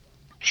really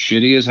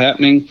shitty is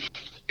happening,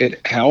 it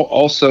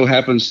also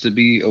happens to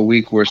be a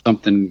week where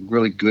something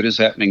really good is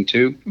happening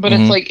too. But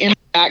it's like in the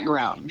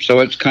background. So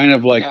it's kind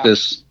of like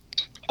this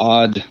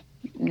odd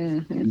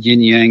yin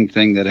yang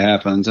thing that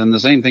happens. And the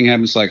same thing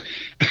happens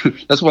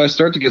that's why I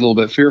start to get a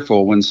little bit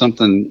fearful when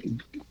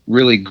something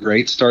really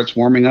great starts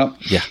warming up.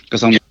 Yeah.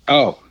 Because I'm like,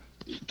 oh,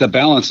 the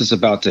balance is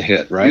about to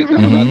hit, right?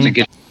 I'm about to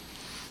get,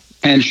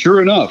 and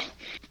sure enough,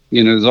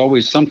 there's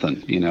always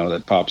something,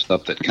 that pops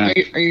up that kind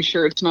of. Are you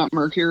sure it's not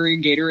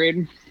Mercury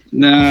Gatorade?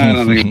 No, I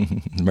don't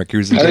think.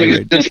 Mercury's in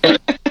Gatorade.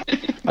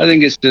 I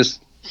think it's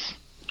just,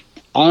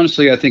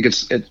 honestly, I think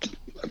it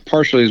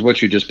partially is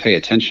what you just pay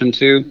attention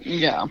to.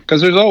 Yeah.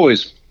 Because there's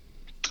always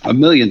a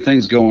million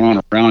things going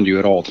on around you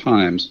at all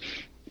times,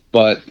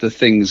 but the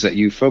things that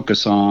you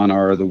focus on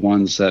are the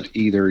ones that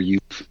either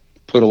you've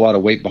put a lot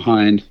of weight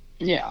behind.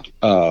 Yeah.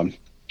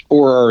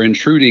 Or are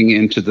intruding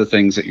into the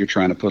things that you're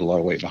trying to put a lot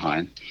of weight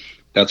behind.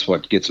 That's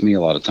what gets me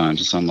a lot of times.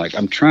 Is I'm like,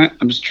 I'm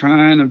just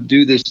trying to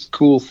do this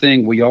cool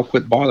thing. Will y'all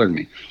quit bothering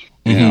me?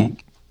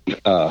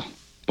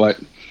 But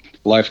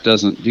life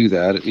doesn't do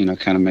that. It,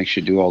 kind of makes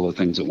you do all the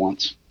things at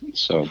once.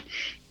 So,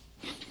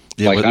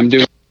 I'm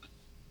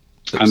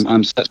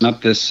setting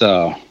up this.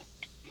 A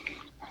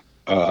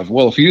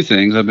few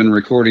things. I've been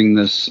recording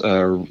this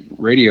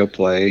radio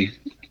play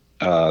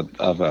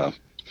of a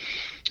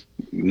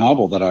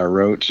novel that I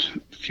wrote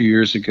a few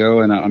years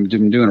ago, and I'm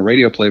doing a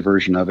radio play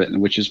version of it,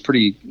 which is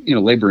pretty,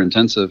 labor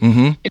intensive.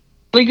 It's a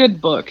really good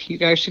book. You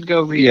guys should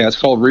go read it. Yeah, it's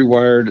called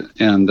Rewired,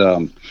 and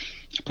I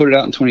put it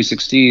out in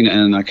 2016,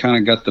 and I kind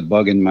of got the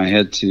bug in my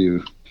head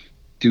to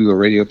do a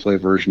radio play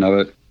version of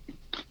it.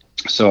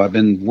 So I've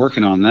been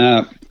working on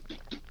that,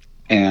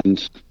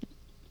 and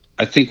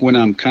I think when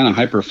I'm kind of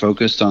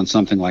hyper-focused on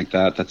something like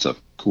that, that's a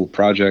cool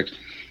project.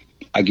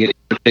 I get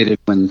irritated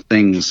when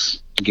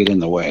things get in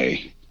the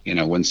way.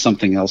 When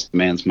something else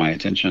demands my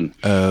attention.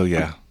 Oh,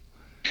 yeah.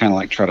 Kind of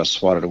like try to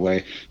swat it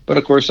away. But,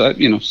 of course,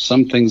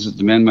 some things that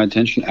demand my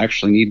attention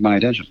actually need my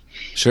attention.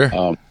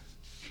 Sure.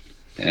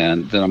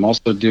 And then I'm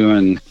also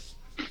doing...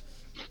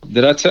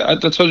 I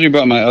told you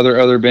about my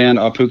other band,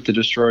 Apuk the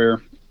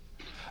Destroyer?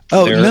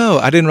 Oh, no.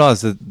 I didn't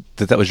realize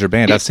that was your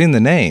band. Yeah. I've seen the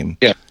name.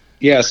 Yeah.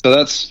 Yeah, so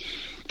that's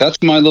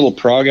my little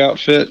prog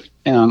outfit.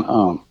 And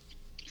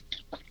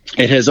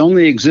it has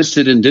only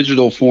existed in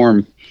digital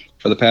form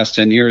for the past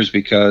 10 years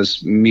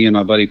because me and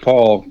my buddy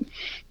Paul,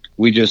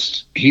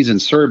 he's in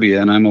Serbia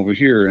and I'm over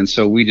here. And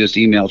so we just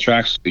email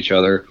tracks to each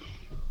other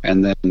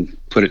and then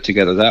put it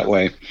together that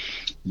way.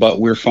 But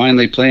we're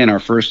finally playing our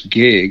first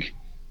gig,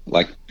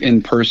 like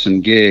in-person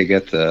gig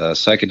at the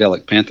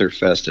Psychedelic Panther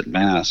Fest at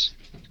Mass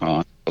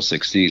on April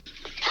 16th.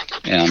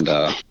 And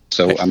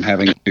so I'm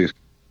having to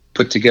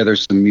put together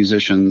some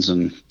musicians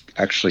and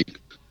actually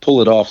pull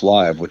it off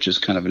live, which is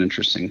kind of an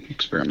interesting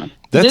experiment.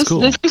 That's cool.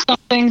 This is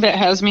something that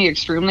has me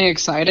extremely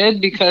excited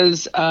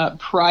because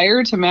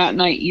prior to Matt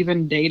and I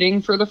even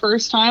dating for the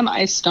first time,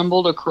 I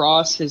stumbled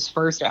across his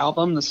first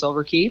album, The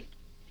Silver Key.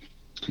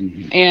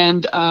 Mm-hmm.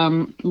 And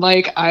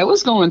I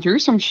was going through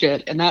some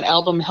shit, and that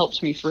album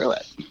helped me through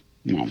it.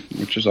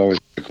 Which is always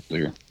cool to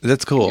hear.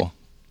 That's cool.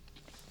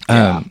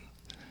 Yeah.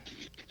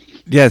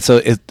 So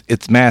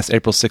it's Mass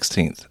April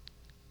 16th.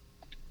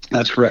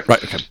 That's correct.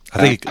 Right.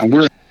 Okay.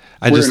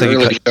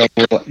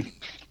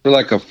 We're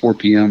like a 4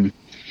 p.m.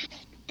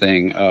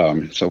 thing,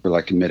 so we're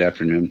like in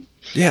mid-afternoon.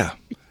 Yeah,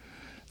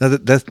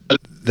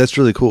 that's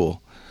really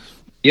cool.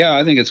 Yeah,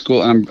 I think it's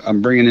cool.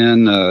 I'm bringing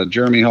in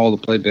Jeremy Hall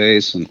to play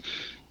bass, and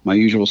my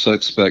usual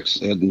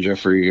suspects, Ed and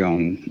Jeffrey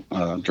on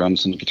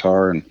drums and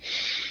guitar, and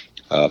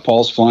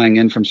Paul's flying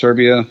in from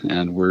Serbia,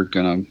 and we're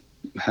gonna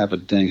have a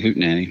dang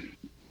hootenanny.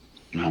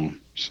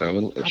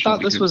 So I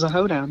thought this was a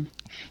hoedown.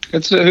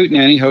 It's a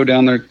hootenanny,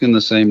 hoedown. They're in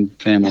the same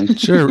family.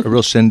 Sure, a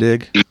real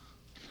shindig.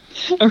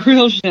 A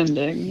real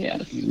shindig,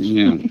 yes.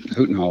 Yeah,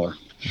 hoot and holler.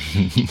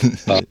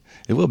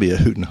 It will be a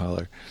hoot and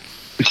holler.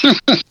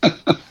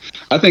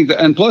 I think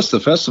and plus the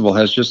festival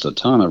has just a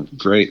ton of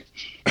great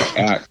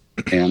acts,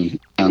 and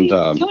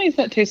tell me if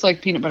that tastes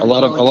like peanut butter. A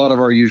lot of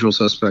our usual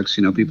suspects,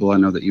 people I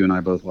know that you and I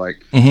both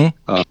like.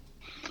 Mm-hmm.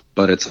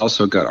 But it's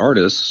also got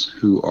artists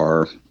who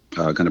are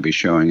going to be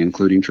showing,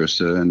 including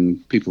Trista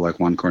and people like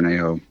Juan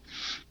Cornejo,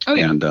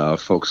 and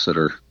folks that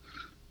are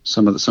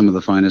some of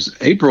the finest.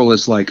 April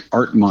is like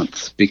art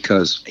month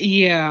because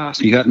you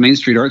got Main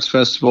Street Arts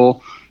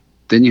Festival,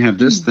 then you have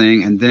this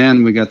thing, and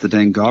then we got the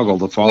dang Goggle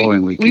the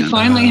following weekend. We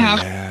finally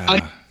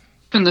have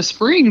in the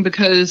spring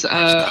because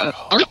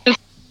artists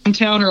in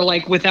town are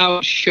like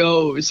without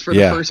shows for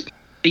the first part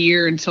of the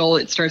year until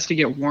it starts to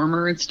get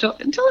warmer until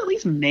at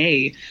least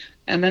May,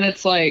 and then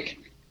it's like,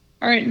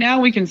 all right,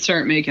 now we can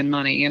start making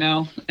money,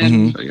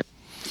 And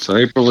so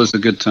April is a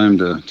good time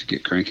to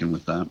get cranking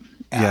with that.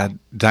 Yeah,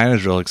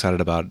 Diana's real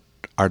excited about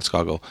Arts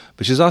Goggle,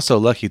 but she's also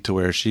lucky to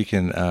where she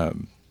can.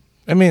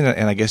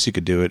 And I guess you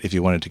could do it if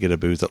you wanted to get a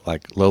booth at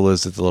like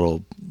Lola's at the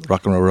little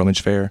Rock and Roll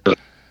Rummage Fair.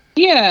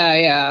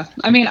 Yeah.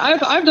 I mean,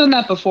 I've done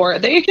that before.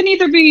 It can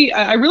either be.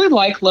 I really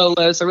like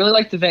Lola's. I really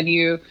like the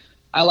venue.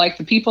 I like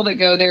the people that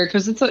go there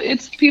because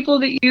it's people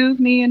that you,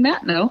 me, and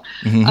Matt know.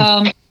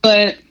 Mm-hmm.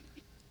 But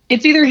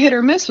it's either hit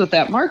or miss with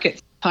that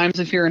market. Sometimes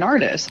if you're an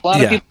artist, a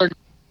lot of people are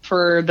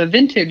for the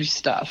vintage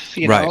stuff,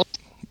 know.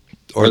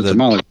 Or the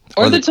tamales.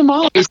 Or the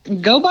tamales.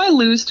 Go buy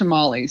Lou's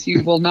tamales.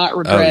 You will not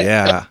regret. Oh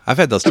yeah, I've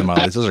had those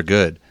tamales. Those are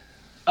good.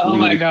 Oh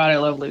my god, I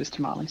love Lou's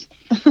tamales.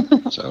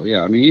 So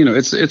yeah, I mean,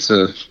 it's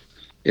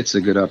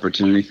a good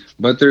opportunity,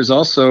 but there's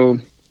also,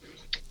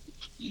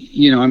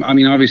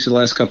 obviously the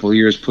last couple of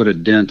years put a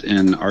dent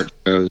in art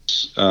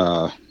shows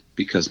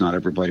because not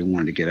everybody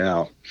wanted to get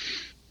out,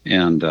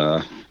 and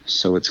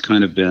so it's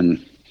kind of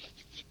been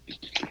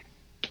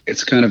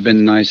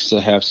nice to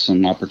have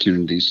some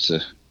opportunities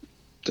to.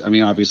 I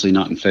mean, obviously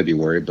not in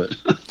February, but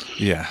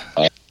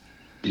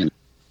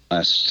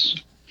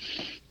last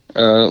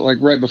like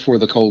right before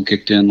the cold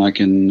kicked in, like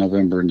in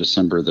November and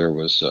December, there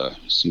was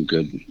some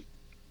good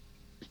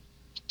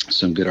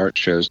art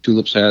shows.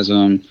 Tulips has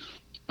them.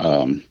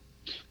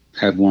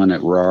 Had one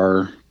at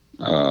RAR,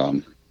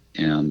 and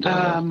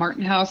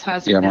Martin House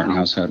has. Yeah, Martin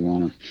House had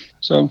one.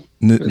 So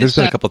there's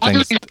been a couple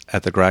things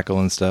at the Grackle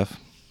and stuff.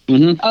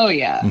 Mm-hmm. Oh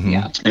yeah.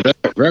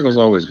 Grackle's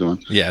always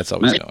going. Yeah, it's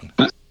always going.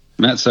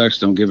 Matt Sachs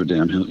don't give a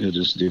damn. He'll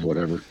just do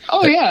whatever.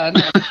 Oh yeah.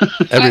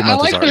 Every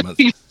month is like art month.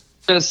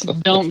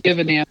 Just don't give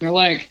a damn. They're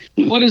like,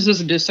 what is this,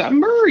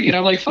 December?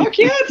 I'm like, fuck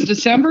yeah, it's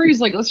December.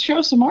 He's like, let's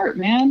show some art,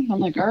 man.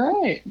 I'm like,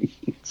 all right,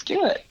 let's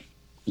do it.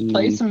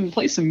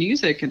 Play some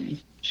music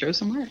and show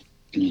some art.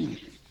 Mm.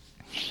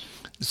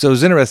 So it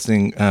was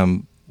interesting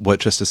what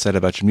Trista said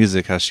about your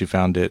music, how she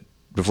found it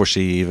before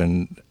she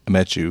even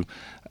met you.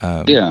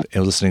 And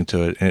listening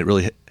to it, and it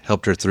really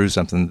helped her through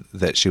something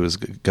that she was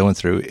going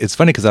through. It's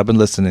funny because I've been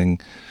listening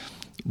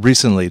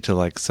recently to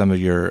like some of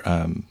your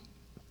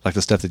like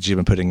the stuff that you've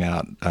been putting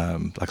out,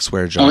 like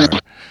Swear Jar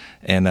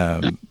and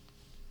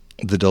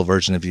the dull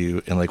version of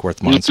you in Lake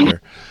Worth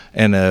Monster,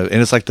 and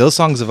it's like those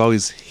songs have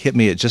always hit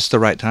me at just the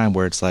right time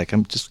where it's like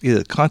I'm just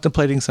either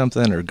contemplating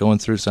something or going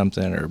through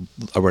something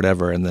or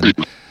whatever, and then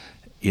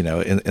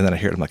and then I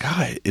hear it, I'm like,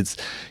 you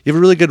have a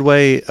really good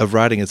way of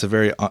writing. It's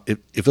it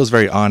feels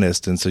very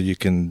honest, and so you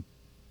can,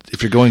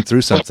 if you're going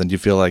through something, you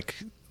feel like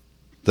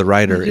the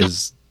writer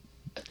is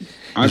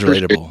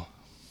relatable.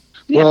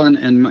 Well,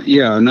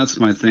 and that's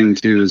my thing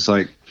too. Is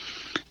like,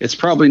 it's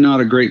probably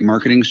not a great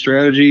marketing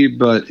strategy,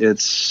 but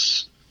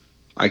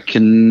I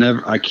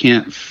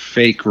can't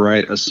fake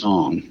write a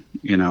song.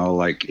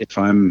 Like if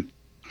I'm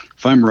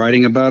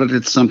writing about it,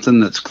 it's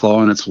something that's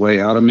clawing its way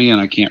out of me, and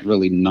I can't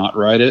really not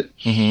write it.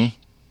 Mm-hmm.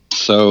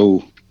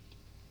 So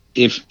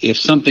if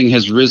something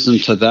has risen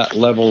to that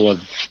level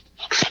of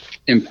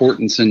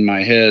importance in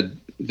my head,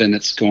 then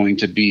it's going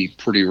to be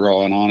pretty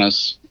raw and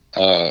honest.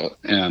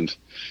 And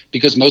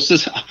because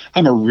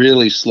I'm a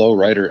really slow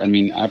writer. I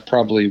mean, I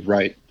probably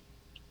write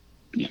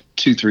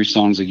 2-3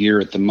 songs a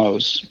year at the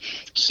most.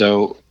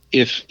 So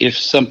if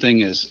something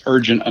is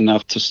urgent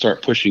enough to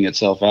start pushing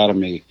itself out of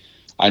me,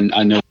 I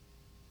know.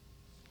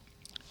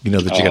 You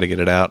know that you got to get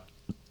it out.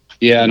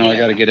 Yeah, I know I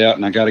got to get out,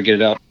 and I got to get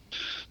it out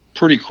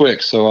pretty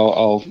quick. So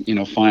I'll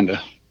find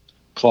a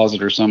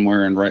closet or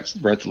somewhere and write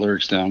the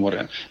lyrics down.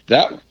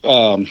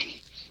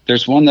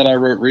 There's one that I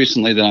wrote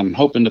recently that I'm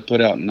hoping to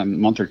put out in a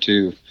month or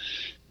two.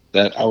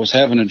 That I was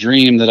having a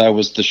dream that I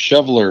was the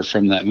shoveler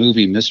from that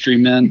movie Mystery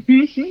Men.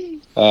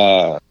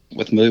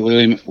 with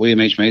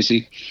William H.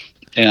 Macy,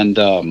 and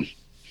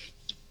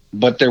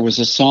but there was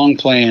a song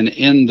playing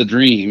in the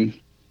dream,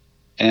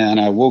 and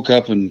I woke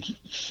up and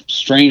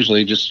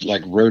strangely just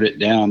like wrote it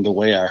down the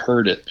way I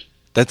heard it.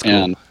 That's cool.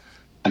 And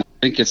I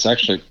think it's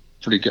actually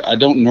pretty good. I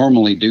don't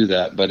normally do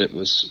that, but it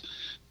was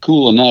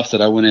cool enough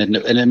that I went in,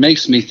 and it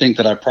makes me think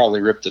that I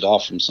probably ripped it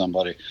off from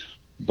somebody,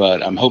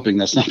 but I'm hoping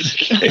that's not the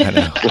case. I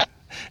know.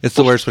 It's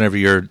the worst whenever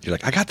you're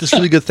like, I got this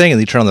really good thing, and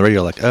you turn on the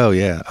radio, like, oh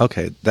yeah,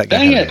 okay, that guy.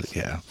 Dang it.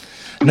 Yeah.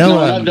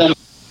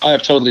 I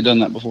have totally done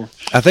that before.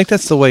 I think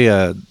that's the way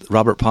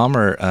Robert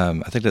Palmer,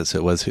 I think that's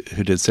it was,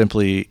 who did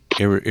Simply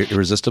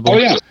Irresistible. Oh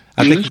yeah.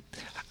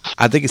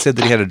 I think he said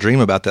that he had a dream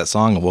about that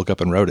song and woke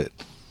up and wrote it.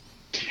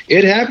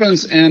 It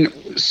happens, and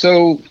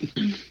so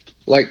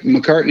like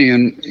McCartney,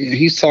 and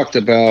he's talked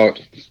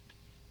about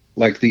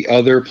like the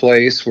other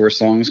place where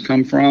songs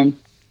come from.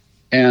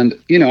 And,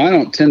 I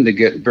don't tend to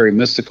get very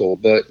mystical,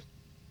 but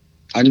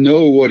I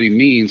know what he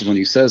means when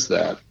he says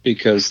that,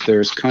 because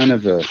there's kind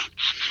of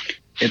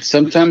it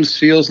sometimes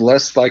feels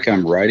less like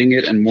I'm writing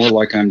it and more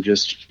like I'm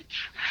just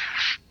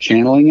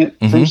channeling it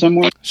from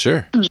somewhere.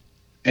 Sure.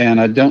 And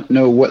I don't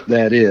know what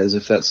that is,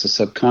 if that's the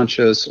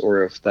subconscious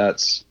or if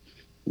that's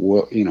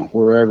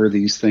wherever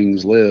these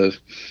things live.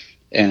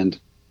 And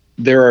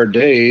there are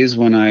days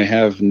when I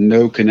have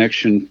no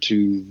connection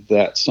to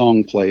that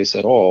song place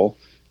at all.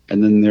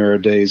 And then there are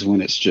days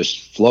when it's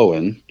just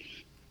flowing.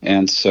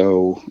 And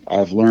so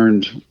I've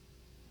learned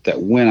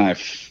that when I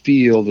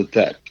feel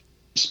that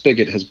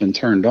spigot has been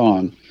turned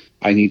on,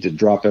 I need to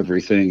drop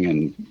everything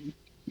and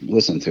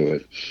listen to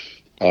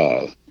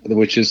it.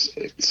 Which is,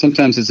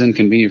 sometimes it's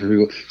inconvenient for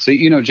people.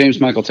 So,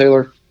 James Michael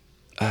Taylor?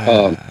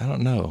 I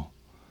don't know.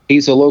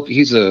 He's a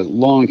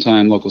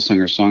long-time local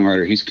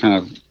singer-songwriter. He's kind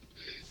of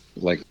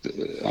like,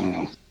 I don't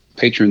know,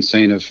 patron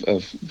saint of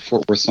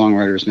Fort Worth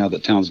songwriters now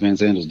that Townes Van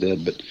Zandt is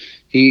dead. But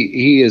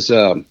he is,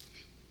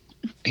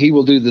 he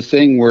will do the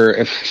thing where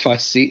if I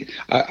see,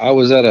 I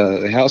was at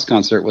a house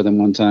concert with him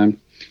one time,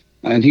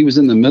 and he was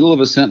in the middle of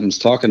a sentence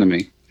talking to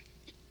me,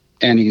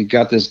 and he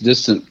got this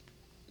distant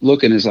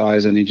look in his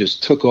eyes, and he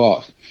just took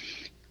off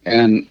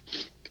and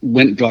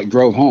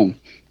drove home.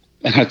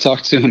 And I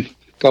talked to him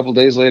a couple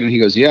days later, and he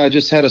goes, "Yeah, I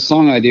just had a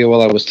song idea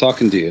while I was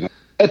talking to you. And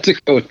I had to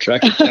go and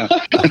track it down."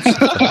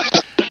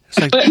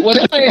 But what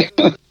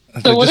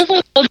if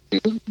I told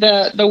you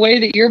that the way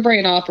that your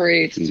brain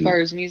operates as far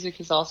as music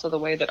is also the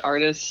way that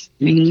artists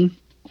think?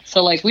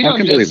 So like we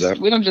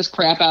don't just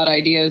crap out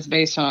ideas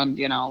based on,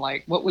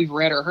 like what we've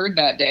read or heard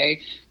that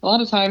day. A lot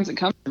of times it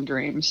comes from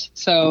dreams.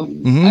 So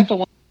I have to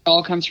wonder if it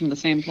all comes from the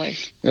same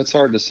place. It's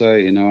hard to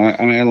say, I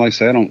mean, like I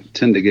say, I don't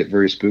tend to get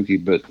very spooky,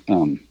 but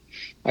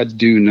I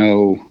do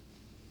know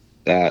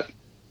that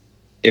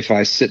if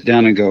I sit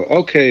down and go,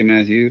 okay,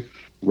 Matthew,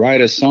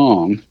 write a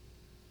song,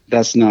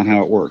 that's not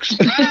how it works.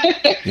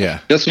 Yeah.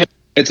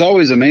 It's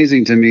always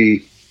amazing to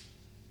me,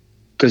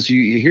 because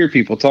you hear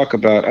people talk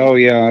about, oh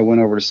yeah, I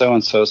went over to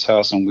so-and-so's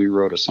house and we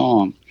wrote a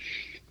song.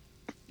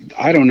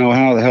 I don't know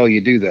how the hell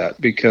you do that,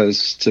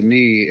 because to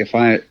me,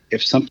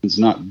 if something's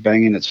not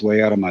banging its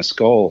way out of my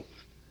skull,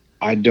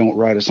 I don't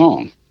write a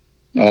song.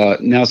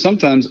 Now,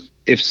 sometimes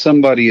if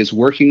somebody is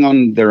working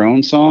on their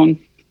own song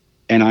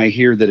and I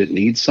hear that it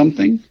needs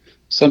something,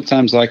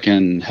 sometimes I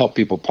can help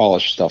people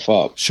polish stuff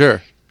up.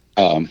 Sure.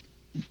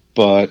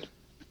 But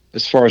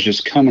as far as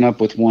just coming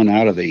up with one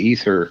out of the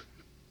ether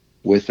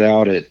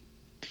without it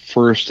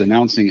first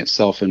announcing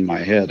itself in my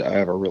head, I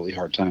have a really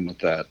hard time with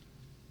that.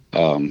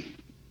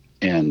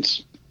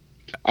 And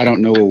I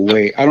don't know a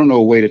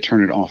way to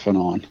turn it off and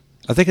on.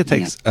 I think it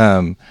takes,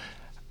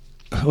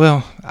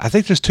 well, I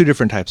think there's two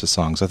different types of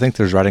songs. I think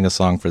there's writing a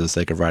song for the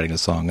sake of writing a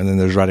song, and then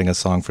there's writing a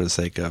song for the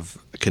sake of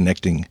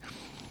connecting,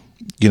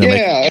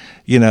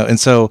 and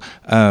so,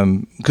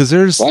 cause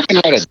there's, I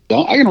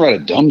can write a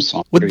dumb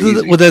song.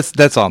 Well,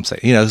 that's all I'm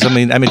saying, cause I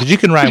mean, cause you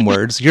can rhyme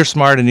words, you're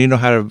smart and you know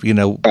how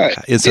to, right.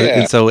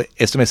 And so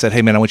if somebody said,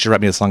 hey man, I want you to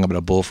write me a song about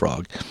a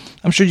bullfrog,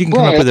 I'm sure you can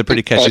come up with a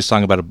pretty catchy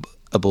song about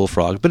a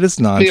bullfrog, but it's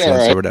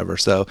nonsense or whatever.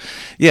 So,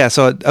 yeah.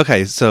 So,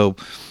 okay. So,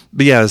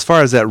 but yeah, as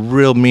far as that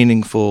real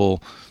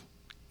meaningful,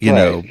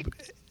 where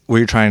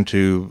you're trying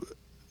to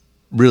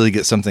really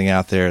get something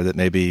out there that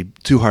may be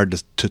too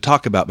hard to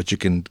talk about, but you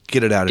can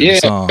get it out in a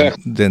song,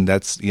 then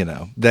that's,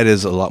 that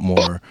is a lot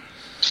more.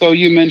 So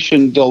you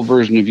mentioned Dull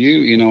Version of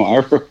You.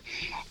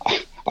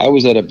 I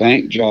was at a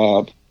bank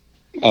job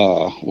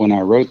when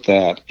I wrote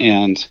that,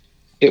 and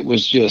it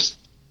was just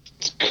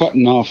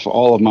cutting off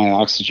all of my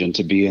oxygen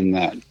to be in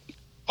that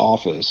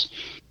office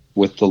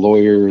with the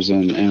lawyers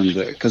and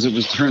because it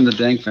was during the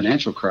dang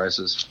financial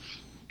crisis,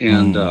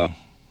 and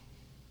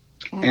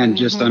I'm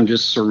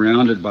just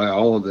surrounded by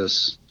all of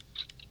this,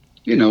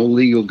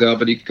 legal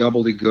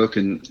gobbledygook,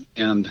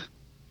 and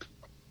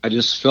I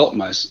just felt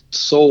my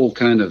soul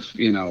kind of,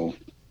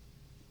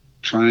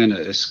 trying to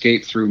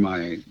escape through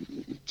my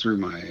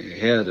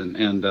head,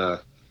 and I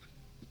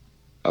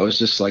was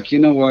just like, you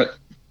know what?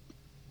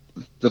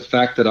 The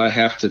fact that I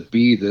have to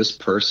be this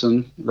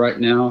person right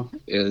now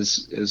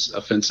is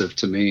offensive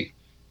to me.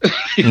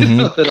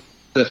 That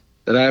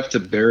I have to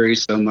bury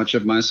so much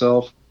of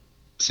myself.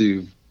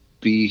 to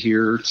be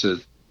here to,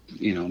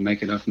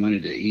 make enough money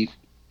to eat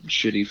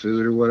shitty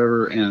food or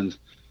whatever. And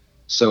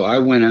so I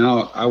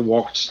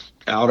walked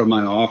out of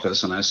my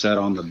office and I sat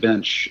on the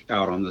bench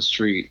out on the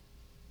street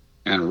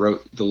and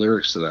wrote the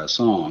lyrics to that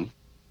song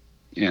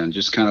and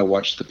just kind of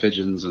watched the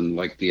pigeons and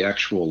like the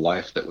actual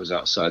life that was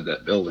outside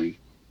that building.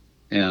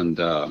 And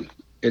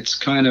it's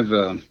kind of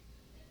a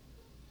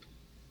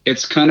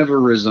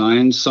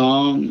resigned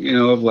song,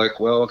 of like,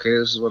 well, okay,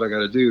 this is what I got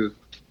to do.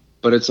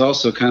 But it's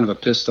also kind of a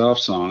pissed off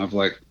song of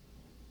like,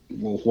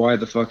 well, why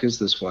the fuck is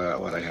this what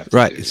I have to do?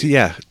 Right. So,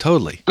 yeah,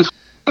 totally.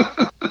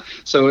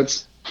 So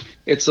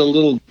it's a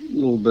little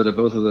bit of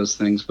both of those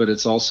things, but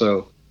it's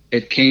also,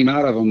 it came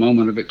out of a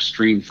moment of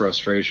extreme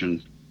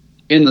frustration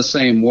in the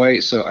same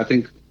way. So I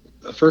think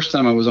the first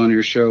time I was on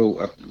your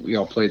show, we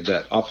all played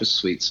that Office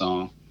Suite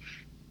song,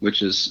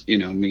 which is,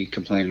 me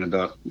complaining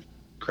about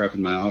crap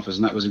in my office.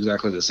 And that was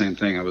exactly the same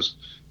thing. I was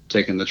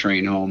taking the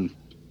train home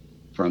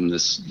from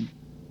this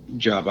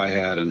job I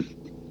had and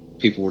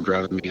people were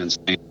driving me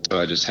insane. So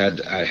I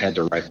had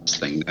to write this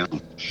thing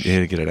down. You had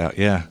to get it out.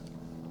 Yeah.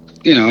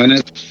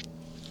 And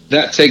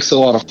that takes a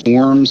lot of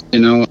forms, I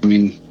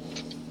mean,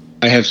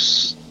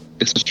 it's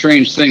a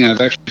strange thing. I've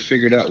actually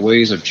figured out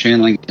ways of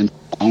channeling into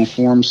long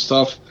form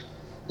stuff.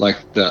 Like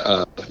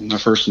my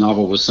first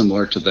novel was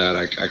similar to that.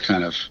 I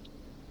kind of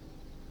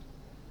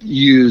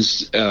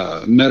used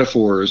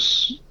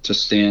metaphors to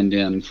stand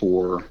in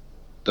for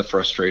the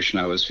frustration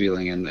I was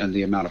feeling and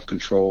the amount of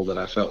control that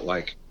I felt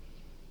like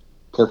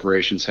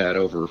corporations had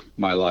over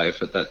my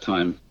life at that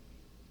time,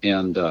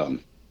 and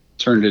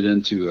turned it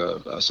into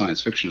a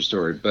science fiction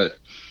story. But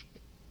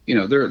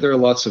there are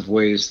lots of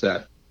ways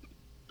that,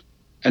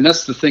 and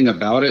that's the thing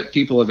about it.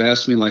 People have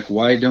asked me like,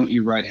 why don't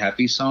you write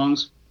happy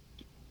songs?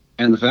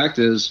 And the fact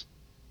is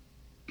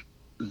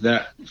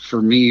that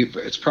for me,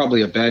 it's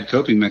probably a bad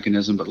coping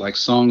mechanism, but like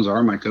songs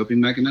are my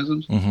coping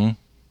mechanisms. Mm-hmm.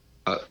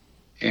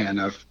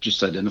 And I've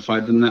just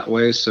identified them that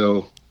way.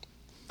 So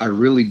I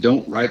really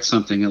don't write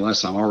something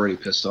unless I'm already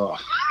pissed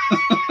off.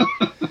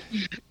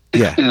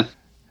 Yeah.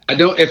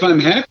 If I'm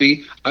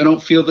happy, I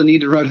don't feel the need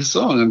to write a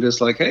song. I'm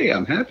just like, hey,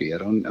 I'm happy. I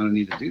don't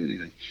need to do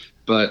anything.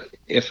 But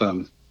if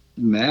I'm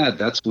mad,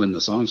 that's when the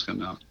songs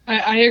come out.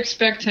 I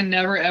expect to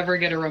never ever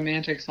get a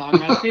romantic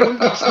song out of you,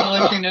 just to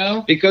let you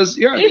know. Because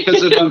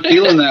if I'm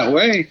feeling that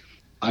way,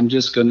 I'm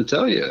just going to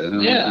tell you,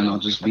 and I'll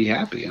just be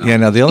happy. Yeah.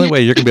 Now the only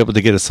way you're going to be able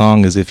to get a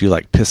song is if you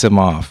like piss him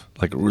off,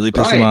 like really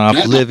piss him off,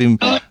 live him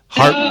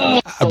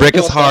heart, break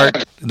his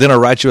heart. Then I'll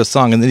write you a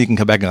song, and then you can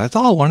come back and go, that's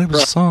all I wanted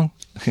was a song.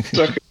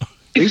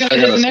 Because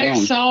the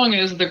next song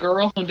is The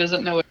Girl Who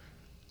Doesn't Know It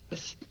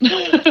Is.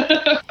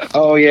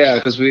 Oh, yeah,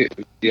 because he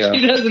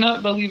does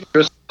not believe it.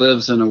 Chris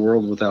lives in a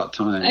world without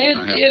time.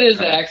 It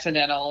is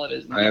accidental. It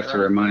is. I have to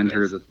remind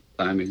her that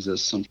time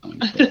exists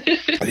sometimes.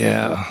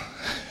 Yeah.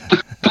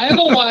 I have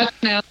a watch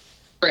now.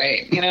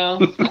 Great,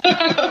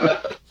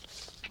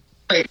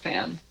 Great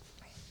fan.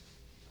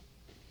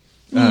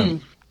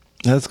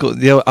 That's cool.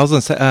 Yeah, I was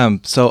going to say,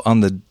 so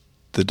on the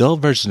dull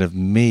version of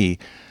me,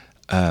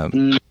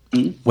 when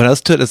I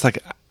listened to it, it's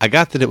like I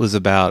got that it was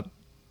about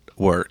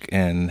work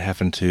and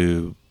having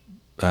to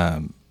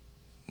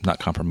not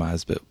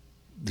compromise, but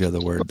the other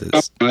word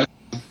that's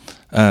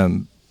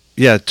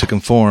to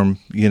conform,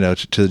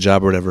 to the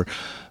job or whatever.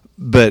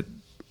 But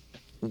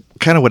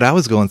kind of what I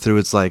was going through,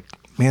 it's like,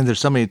 man,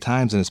 there's so many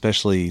times, and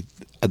especially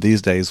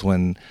these days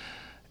when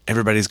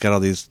everybody's got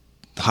all these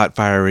hot,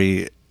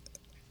 fiery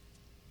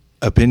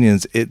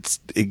opinions,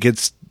 it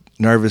gets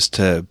nervous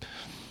to.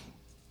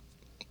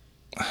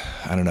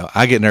 I don't know.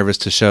 I get nervous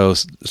to show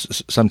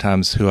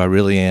sometimes who I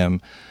really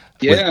am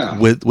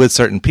with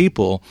certain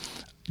people,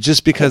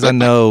 just because I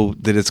know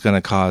that it's going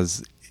to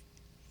cause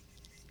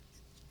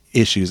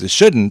issues. It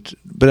shouldn't,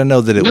 but I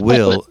know that it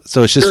will.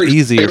 So it's just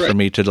easier for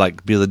me to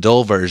like be the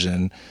dull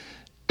version.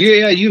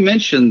 Yeah. You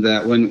mentioned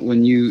that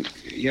when you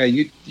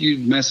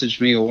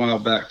messaged me a while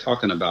back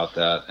talking about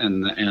that,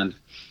 and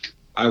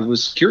I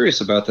was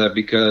curious about that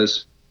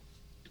because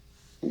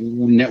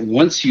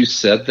once you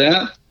said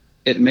that,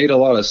 it made a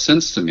lot of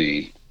sense to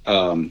me,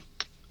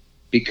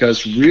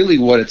 because really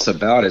what it's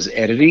about is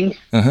editing.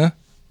 Uh-huh.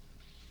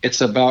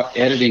 It's about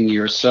editing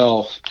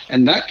yourself,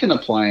 and that can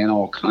apply in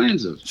all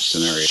kinds of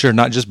scenarios. Sure,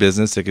 not just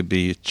business. It could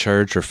be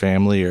church or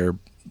family or,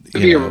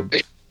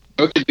 it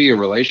could be a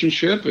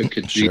relationship. It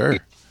could be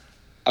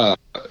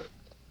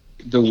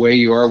the way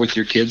you are with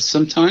your kids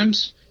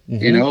sometimes.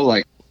 Mm-hmm.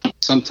 Like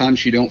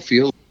sometimes you don't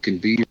feel you can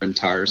be your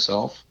entire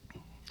self.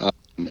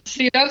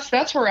 See,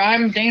 that's where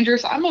I'm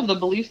dangerous. I'm of the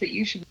belief that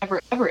you should never,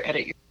 ever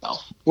edit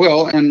yourself.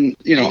 Well, and,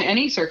 in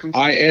any circumstance.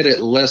 I edit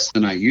less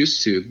than I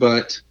used to,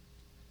 but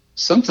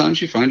sometimes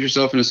you find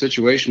yourself in a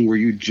situation where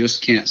you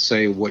just can't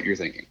say what you're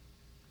thinking.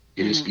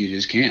 You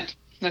just can't.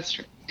 That's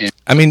true.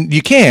 I mean,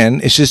 you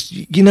can. It's just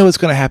what's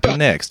going to happen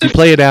next. You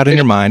play it out in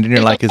your mind, and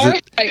you're like, "Is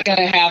it going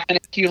to happen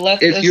if you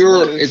let if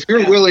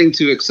you're willing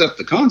to accept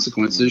the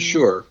consequences?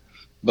 Sure,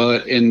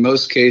 but in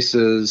most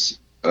cases,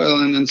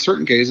 and in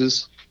certain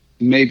cases,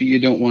 maybe you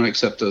don't want to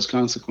accept those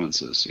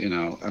consequences.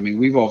 I mean,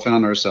 we've all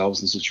found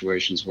ourselves in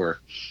situations where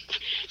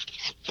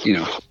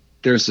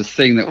there's a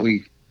thing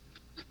that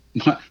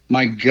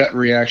my gut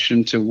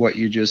reaction to what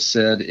you just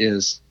said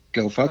is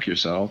go fuck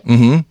yourself.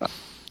 Mm-hmm.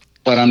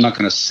 But I'm not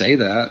going to say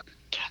that.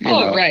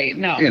 Right.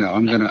 No.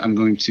 I'm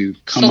going to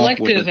come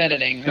selective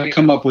editing.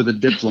 Come up with a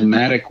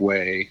diplomatic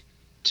way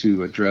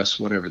to address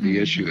whatever the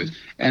issue is.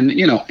 And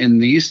in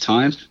these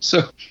times,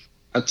 so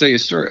I'll tell you a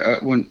story.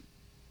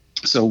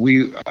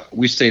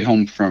 We stayed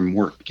home from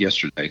work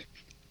yesterday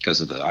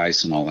because of the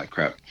ice and all that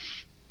crap.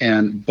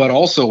 But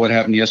also what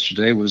happened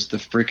yesterday was the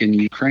freaking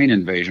Ukraine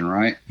invasion,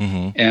 right?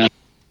 Mm-hmm.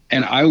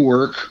 And I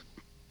work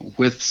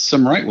with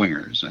some right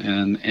wingers,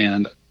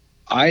 and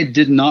I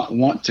did not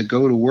want to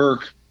go to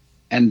work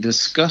and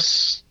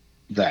discuss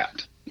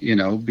that,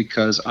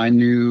 because I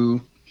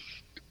knew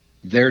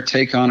their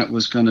take on it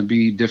was going to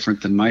be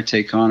different than my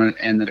take on it,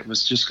 and that it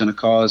was just going to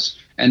cause,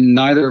 and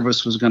neither of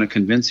us was going to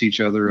convince each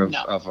other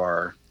of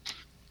our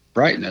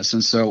rightness.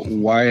 And so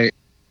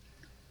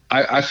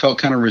I felt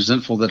kind of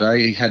resentful that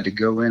I had to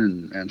go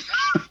in and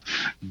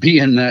be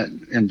in that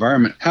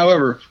environment.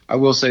 However, I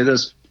will say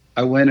this.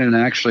 I went in and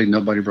actually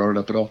nobody brought it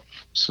up at all.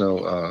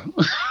 So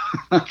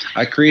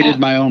I created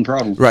my own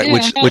problem. Right,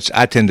 which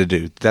I tend to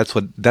do. That's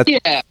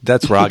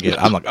where I get.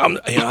 I'm like,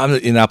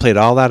 I played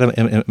all that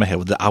in my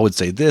head. I would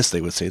say this, they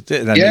would say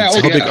this, and it's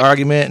a whole big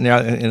argument,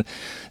 and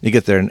you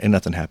get there and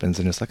nothing happens,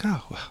 and it's like,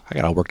 oh, well, I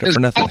got all worked up for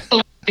nothing.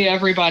 Absolutely,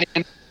 everybody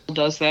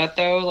does that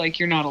though. Like,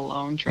 you're not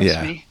alone.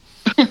 Trust me.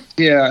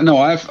 Yeah, no,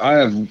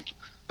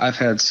 I've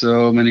had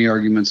so many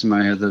arguments in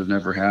my head that have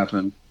never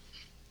happened,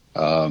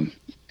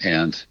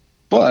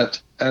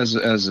 but as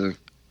a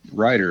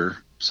writer,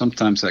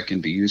 sometimes that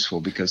can be useful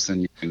because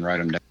then you can write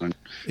them down.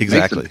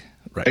 Exactly.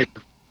 Right.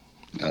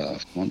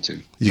 Want to.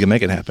 You can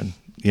make it happen.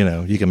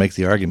 You can make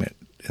the argument.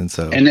 And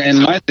so.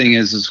 And my thing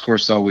is of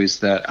course always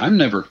that I'm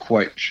never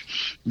quite.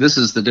 This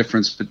is the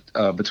difference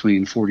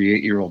between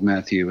 48-year-old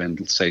Matthew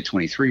and say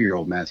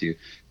 23-year-old Matthew,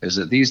 is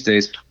that these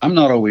days I'm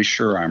not always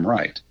sure I'm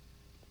right.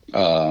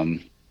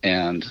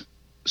 And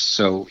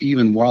so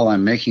even while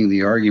I'm making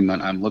the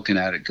argument, I'm looking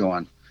at it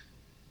going,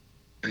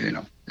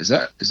 is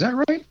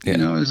that right?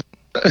 Yeah.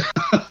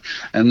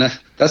 And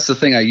that's the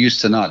thing I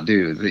used to not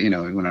do.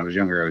 When I was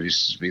younger, I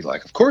used to be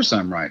like, of course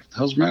I'm right. What the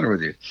hell's the matter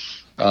with you?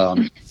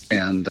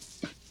 And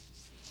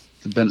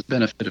the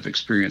benefit of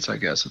experience, I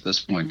guess, at this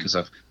point, because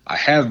I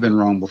have been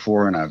wrong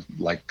before, and I've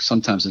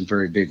sometimes in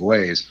very big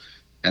ways.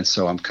 And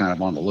so I'm kind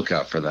of on the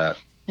lookout for that.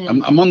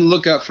 I'm on the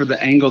lookout for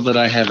the angle that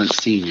I haven't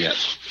seen yet.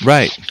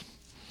 Right.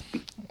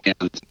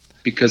 And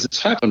because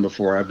it's happened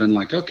before, I've been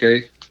like,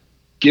 okay,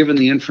 given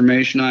the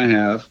information I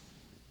have,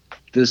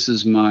 this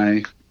is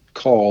my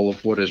call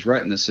of what is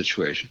right in this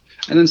situation.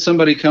 And then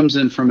somebody comes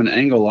in from an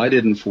angle I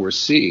didn't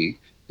foresee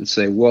and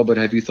say, well, but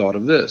have you thought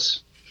of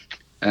this?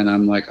 And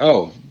I'm like,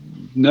 oh,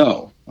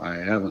 no, I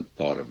haven't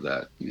thought of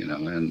that,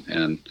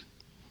 and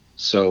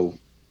so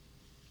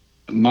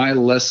my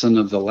lesson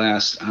of the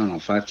last,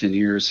 5-10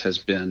 years has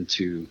been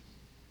to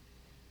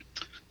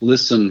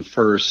listen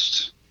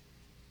first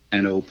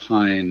and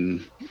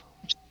opine,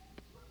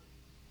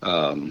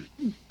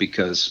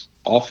 because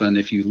often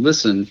if you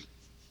listen,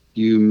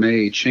 you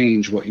may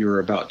change what you're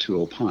about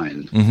to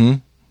opine.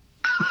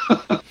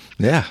 Mm-hmm.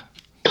 Yeah.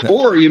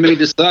 Or you may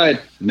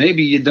decide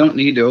maybe you don't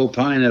need to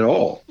opine at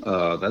all.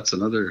 That's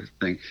another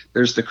thing.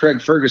 There's the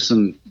Craig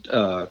Ferguson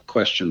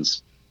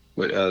questions.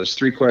 There's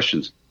 3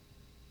 questions.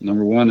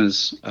 Number 1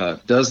 is,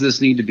 does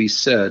this need to be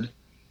said?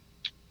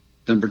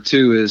 Number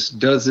 2 is,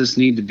 does this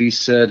need to be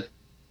said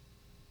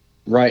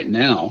right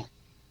now?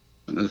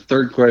 And the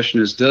third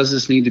question is, does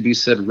this need to be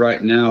said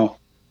right now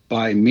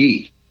by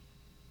me?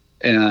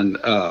 And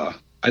I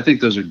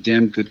think those are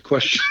damn good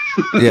questions.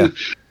 Yeah.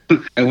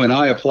 And when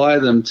I apply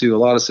them to a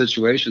lot of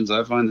situations,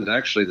 I find that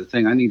actually the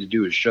thing I need to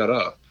do is shut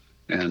up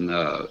and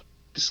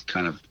just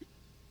kind of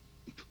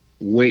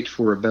wait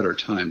for a better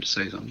time to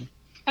say something.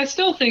 I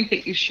still think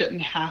that you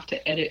shouldn't have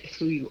to edit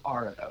who you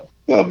are, though.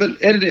 Well,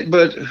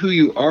 but who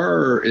you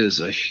are is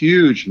a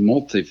huge,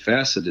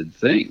 multifaceted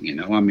thing.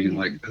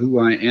 Like who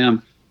I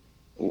am.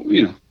 I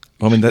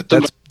mean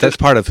that's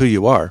part of who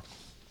you are.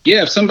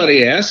 Yeah, if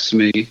somebody asks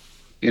me,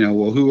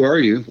 well, who are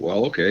you?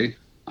 Well, okay,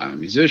 I'm a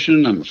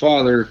musician. I'm a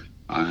father.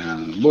 I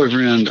am a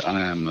boyfriend.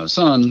 I am a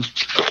son.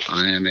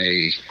 I am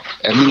a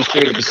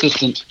administrative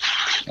assistant.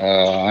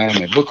 I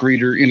am a book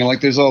reader.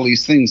 There's all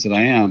these things that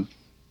I am,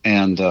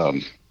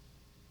 and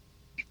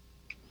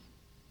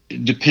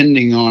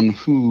depending on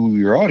who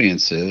your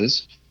audience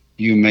is,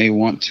 you may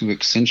want to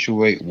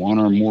accentuate one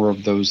or more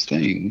of those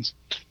things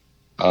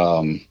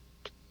to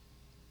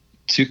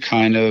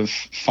kind of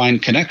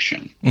find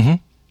connection. Mm-hmm.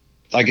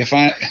 Like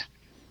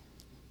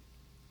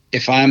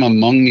if I'm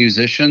among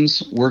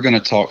musicians, we're going to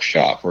talk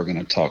shop. We're going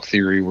to talk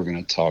theory. We're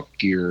going to talk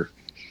gear.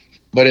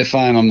 But if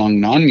I'm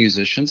among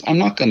non-musicians, I'm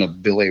not going to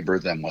belabor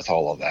them with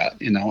all of that.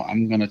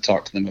 I'm going to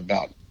talk to them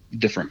about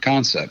different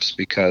concepts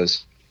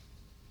because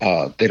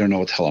they don't know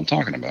what the hell I'm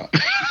talking about.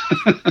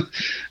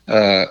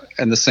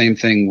 And the same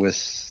thing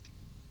with,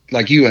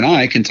 like, you and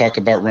I can talk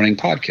about running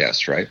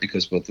podcasts, right?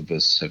 Because both of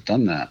us have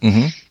done that.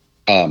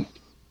 Mm-hmm.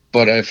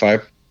 But if I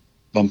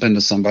bump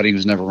into somebody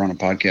who's never run a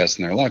podcast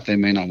in their life, they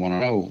may not want to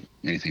know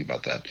anything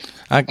about that.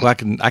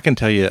 I can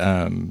tell you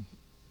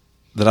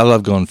that I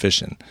love going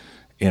fishing,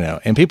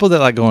 and people that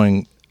like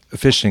going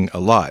fishing a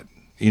lot,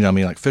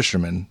 like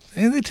fishermen,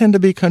 and they tend to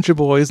be country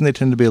boys and they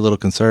tend to be a little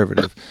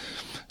conservative.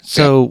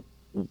 So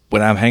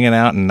when I'm hanging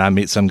out and I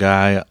meet some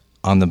guy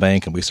on the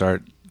bank and we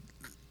start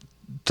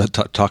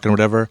talking or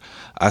whatever,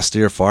 I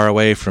steer far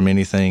away from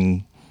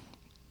anything.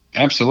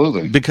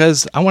 Absolutely.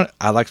 Because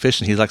I like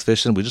fishing. He likes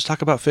fishing. We just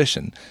talk about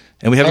fishing,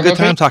 and we have a good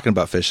time talking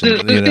about fishing.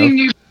 The thing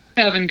you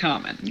have in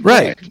common,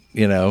 right?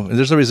 And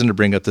there's no reason to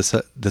bring up this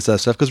other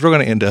stuff because we're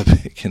going to end up,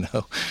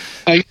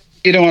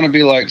 You don't want to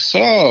be like,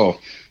 so,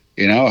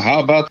 how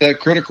about that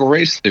critical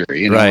race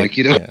theory? Right. Like,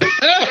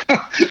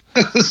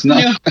 it's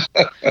not.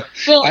 Yeah.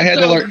 Well, I had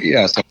to learn.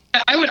 Yeah. So.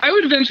 I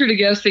would venture to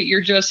guess that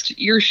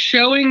you're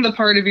showing the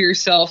part of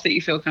yourself that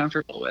you feel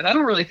comfortable with. I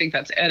don't really think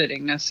that's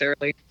editing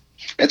necessarily.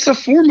 It's a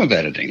form of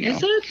editing.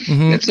 Is it?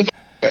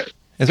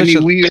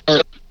 Mm-hmm. We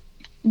are.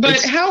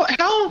 But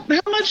how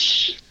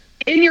much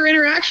in your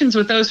interactions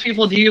with those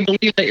people do you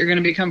believe that you're going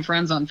to become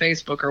friends on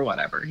Facebook or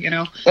whatever?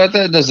 But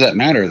that does that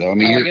matter though? I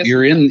mean,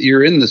 you're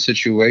in the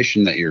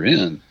situation that you're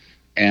in,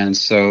 and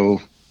so,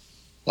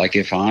 like,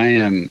 if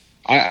I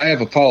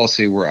have a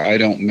policy where I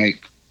don't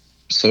make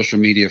social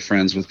media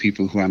friends with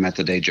people who I'm at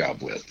the day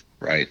job with.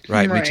 Right.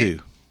 Me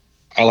too.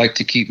 I like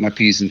to keep my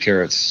peas and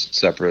carrots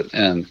separate,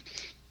 and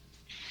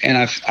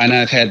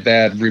I've had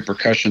bad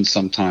repercussions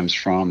sometimes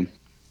from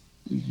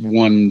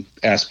one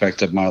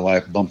aspect of my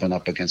life bumping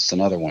up against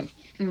another one.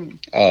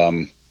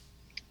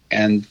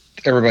 And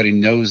everybody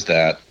knows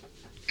that.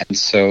 And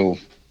so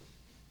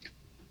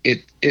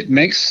it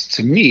makes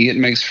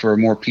for a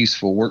more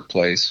peaceful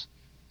workplace,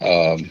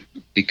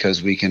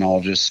 because we can all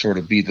just sort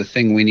of be the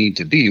thing we need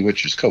to be,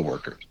 which is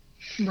coworkers.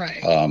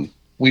 Right.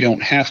 We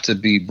don't have to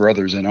be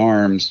brothers in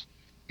arms,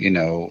 even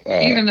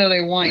though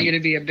they want you to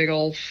be a big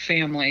old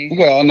family.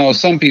 Well, no,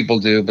 some people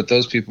do, but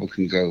those people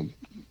can go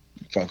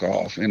fuck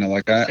off.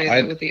 Like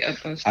with the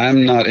utmost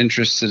I'm not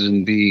interested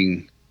in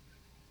being.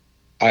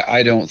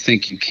 I don't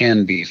think you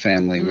can be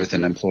family with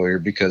an employer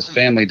because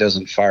family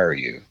doesn't fire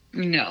you.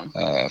 No.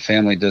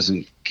 Family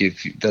doesn't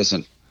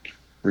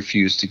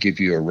refuse to give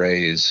you a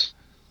raise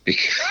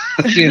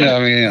because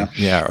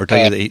Yeah, or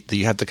tell you that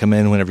you have to come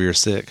in whenever you're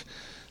sick.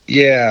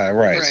 Yeah,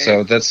 right.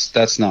 So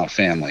that's not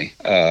family.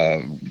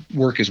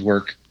 Work is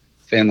work.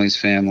 Family's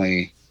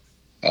family.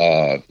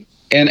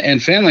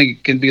 And family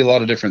can be a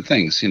lot of different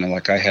things.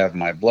 Like I have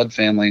my blood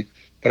family,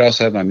 but I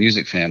also have my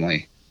music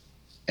family,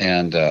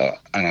 and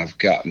I've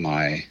got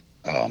my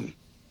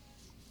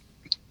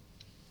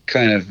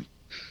kind of,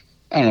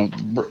 I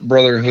don't know,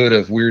 brotherhood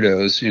of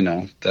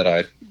weirdos, that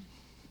I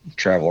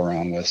travel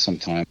around with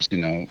sometimes.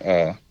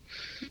 I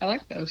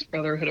like those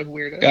brotherhood of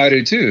weirdos. I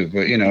do too,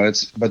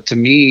 but to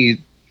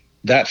me,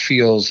 that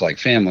feels like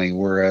family,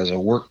 whereas a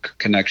work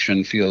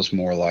connection feels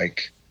more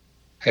like,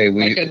 hey,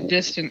 like a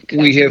distant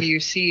connection you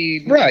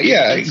see. Right,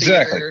 yeah,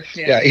 exactly.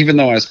 Yeah, even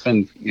though I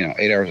spend,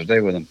 8 hours a day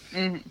with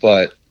them,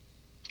 but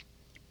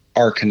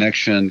our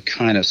connection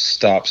kind of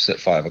stops at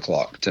 5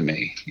 o'clock to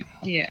me.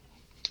 Yeah.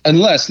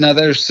 Unless, now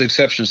there's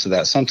exceptions to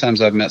that.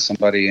 Sometimes I've met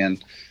somebody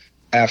and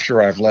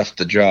after I've left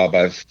the job,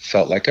 I've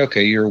felt like,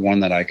 okay, you're one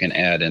that I can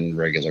add in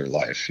regular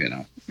life,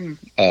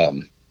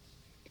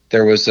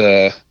 There was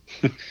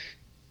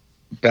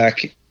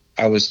back,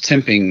 I was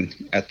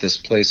temping at this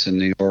place in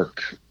New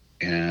York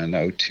in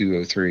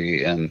 2002,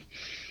 2003, and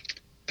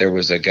there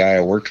was a guy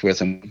I worked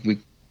with, and we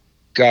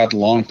got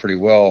along pretty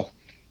well.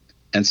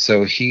 And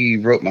so he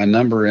wrote my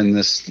number in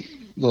this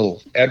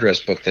little address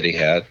book that he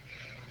had.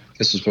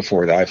 This was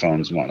before the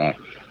iPhones and whatnot.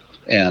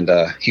 And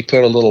he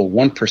put a little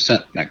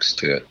 1% next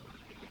to it.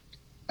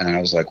 And I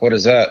was like, what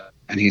is that?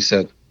 And he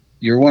said,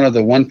 you're one of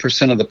the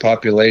 1% of the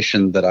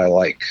population that I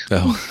like.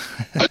 Oh.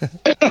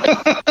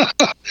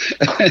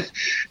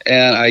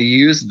 And I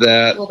used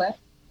that. Well, that's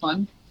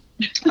fun.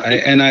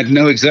 I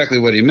know exactly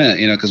what he meant,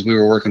 because we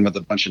were working with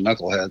a bunch of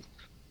knuckleheads.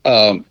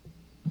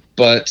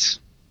 But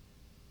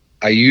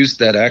I used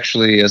that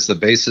actually as the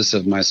basis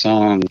of my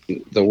song,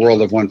 The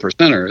World of One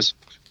Percenters,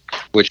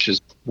 which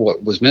is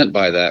what was meant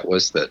by that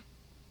was that,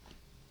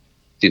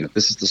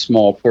 this is the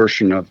small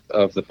portion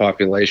of the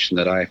population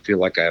that I feel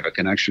like I have a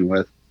connection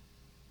with.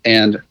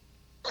 And of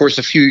course,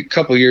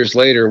 couple years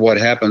later, what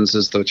happens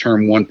is the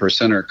term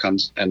 1%er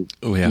comes and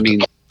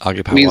means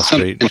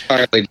something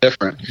entirely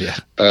different. Yeah.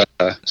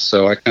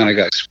 So I kind of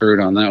got screwed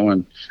on that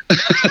one.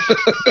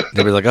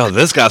 They'll be like, "Oh,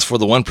 this guy's for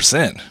the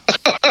 1%."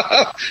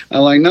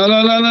 I'm like,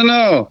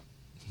 no.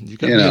 You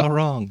got me all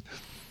wrong.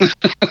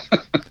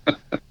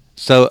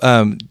 So,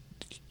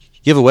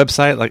 you have a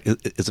website? Like,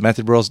 is it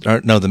Matthew Burrows?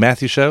 No, the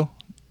Matthew Show.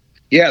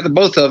 Yeah,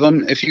 both of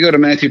them. If you go to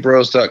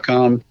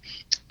MatthewBurrows.com,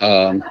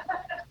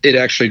 it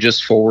actually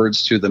just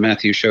forwards to the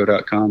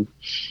MatthewShow.com.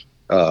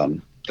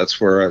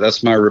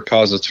 That's my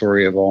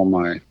repository of all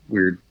my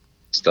weird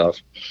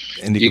stuff.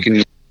 And you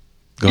can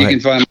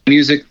find my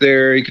music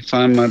there. You can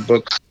find my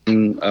books,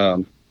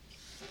 and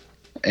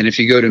if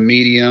you go to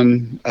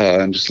Medium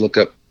and just look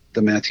up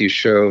the Matthew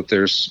Show,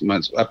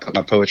 I put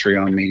my poetry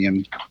on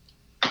Medium.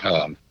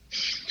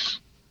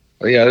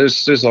 But yeah,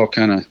 there's all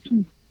kind of.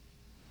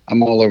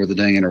 I'm all over the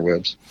dang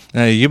interwebs.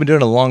 Now, you've been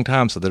doing it a long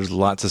time, so there's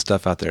lots of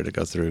stuff out there to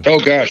go through. Oh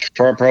gosh,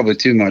 probably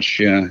too much.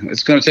 Yeah,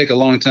 it's going to take a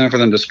long time for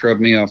them to scrub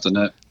me off the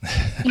net.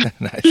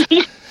 Nice.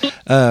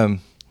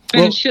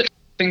 Been shit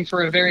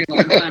for a very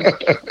long time.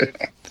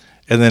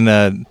 And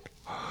then,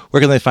 where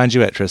can they find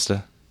you at,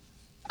 Trista?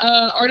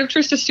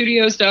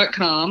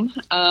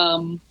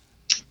 artoftristastudios.com,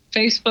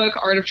 Facebook,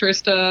 Art of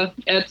Trista,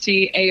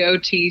 Etsy,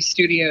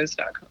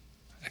 AOTstudios.com.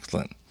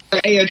 Excellent. Or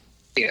AOT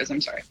Studios,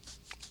 I'm sorry.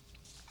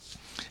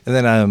 And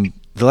then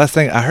the last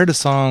thing, I heard a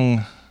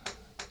song,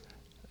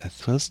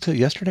 was it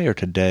yesterday or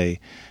today,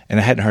 and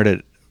I hadn't heard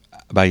it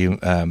by you,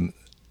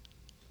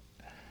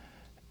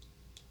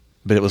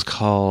 but it was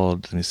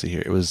called, let me see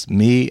here, it was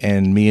Me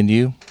and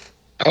You.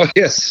 Oh,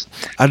 yes.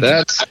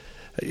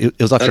 It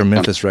was off their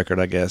Memphis record,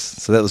 I guess,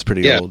 so that was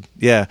pretty old.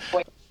 Yeah.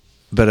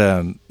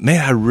 But,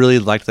 man, I really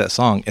liked that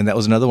song, and that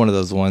was another one of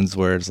those ones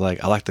where it's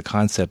like, I like the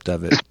concept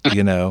of it,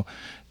 to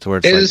where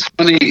it's is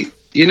funny.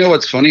 You know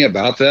what's funny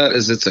about that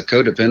is it's a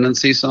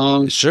codependency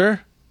song. Sure.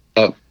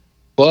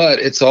 But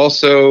it's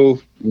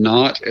also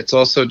not. It's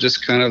also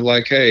just kind of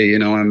like, hey,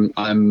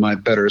 I'm my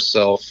better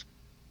self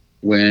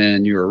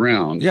when you're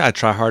around. Yeah, I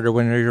try harder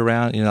when you're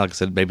around. Like I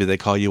said, maybe they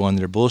call you on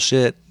their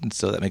bullshit, and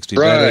so that makes me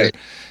better.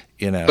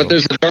 But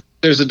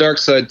there's a dark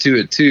side to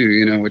it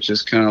too, which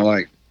is kind of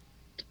like,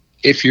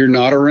 if you're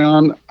not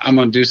around, I'm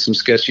gonna do some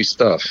sketchy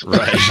stuff.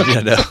 Right.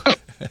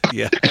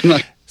 Yeah.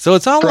 So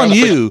it's all on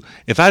you.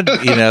 If if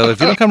you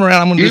don't come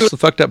around, I'm going to do some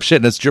fucked up shit,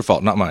 and it's your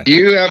fault, not mine.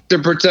 You have to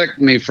protect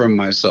me from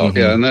myself. Mm-hmm.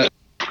 Yeah, and that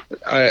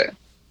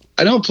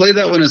I don't play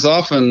that one as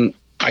often.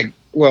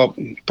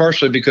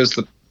 Partially because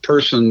the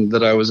person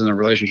that I was in a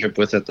relationship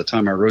with at the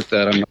time I wrote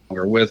that, I'm no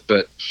longer with,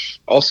 but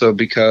also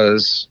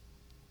because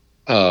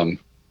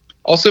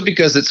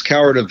it's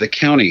 "Coward of the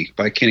County"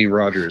 by Kenny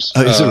Rogers.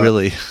 Oh, is it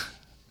really?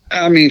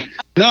 I mean,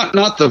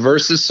 not the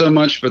verses so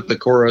much, but the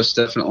chorus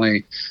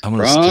definitely. I'm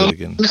going to steal it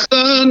again.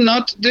 Son,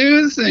 not to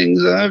do the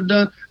things I've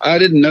done. I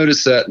didn't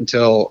notice that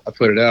until I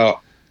put it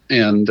out,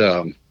 and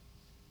I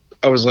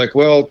was like,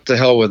 "Well, to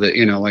hell with it."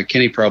 Like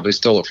Kenny probably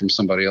stole it from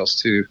somebody else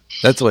too.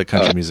 That's the way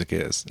country music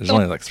is. There's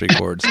only like 3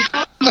 chords.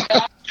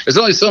 There's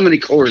only so many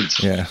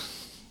chords. Yeah.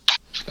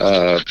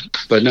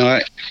 But no,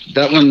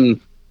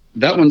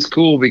 that one's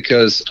cool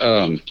because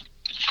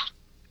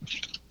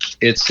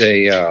it's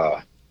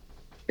a.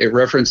 It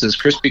references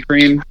Krispy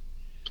Kreme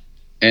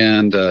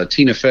and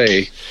Tina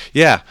Fey.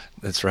 Yeah,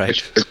 that's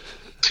right.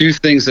 Two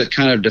things that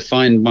kind of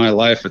defined my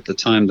life at the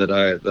time that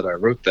I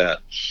wrote that.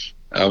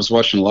 I was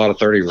watching a lot of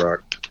 30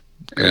 Rock,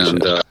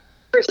 and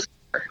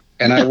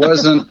I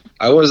wasn't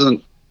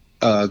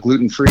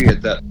gluten free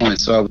at that point,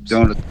 so I was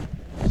doing it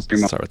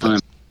pretty much all the time.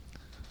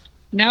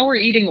 Now we're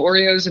eating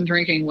Oreos and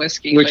drinking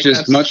whiskey, which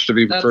is much to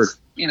be preferred.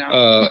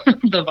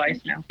 The vice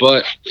now.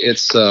 But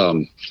it's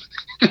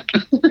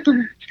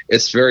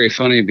it's very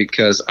funny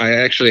because I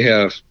actually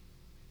have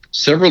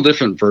several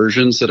different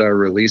versions that I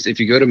released.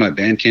 If you go to my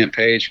Bandcamp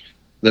page,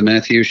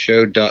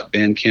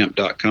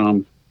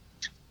 thematthewshow.bandcamp.com,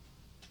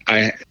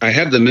 I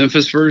have the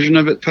Memphis version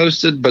of it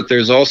posted, but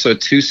there's also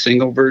 2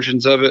 single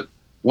versions of it,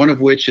 one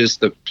of which is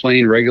the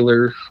plain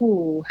regular,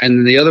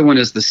 and the other one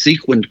is the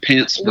sequined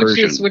pants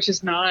version. Which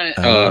is not...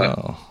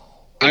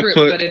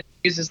 but it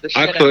uses the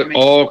shit I put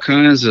all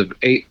kinds of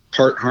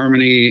 8-part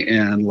harmony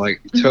and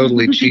like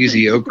totally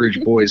cheesy Oak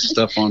Ridge Boys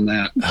stuff on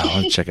that.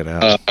 Oh, I'll check it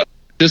out.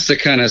 Just to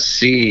kind of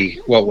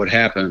see what would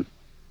happen.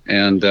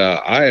 And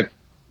I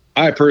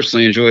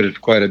personally enjoyed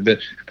it quite a bit.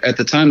 At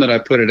the time that I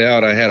put it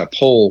out, I had a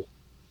poll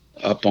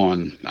up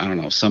on, I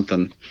don't know,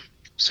 something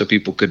so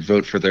people could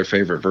vote for their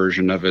favorite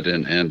version of it,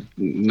 and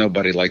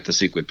nobody liked the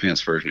sequined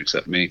pants version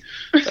except me.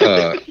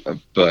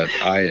 But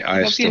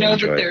I still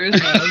enjoy it. There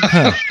is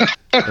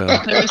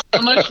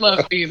so much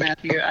love for you,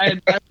 Matthew.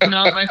 That's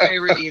not my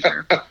favorite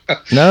either.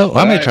 No,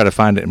 I may try to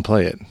find it and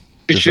play it.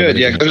 You should,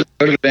 yeah. Go to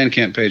the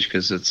Bandcamp page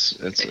because it's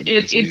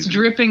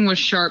dripping with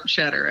sharp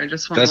cheddar. I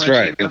just want That's to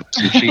right. It's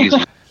some cheese.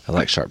 I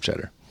like sharp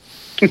cheddar.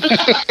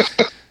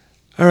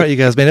 All right, you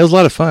guys, man, it was a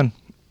lot of fun.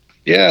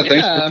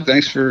 Yeah,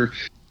 thanks for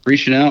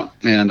reaching out,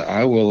 and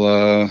I will.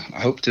 I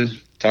hope to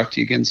talk to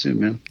you again soon,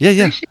 man.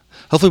 Yeah.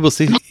 Hopefully, we'll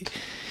see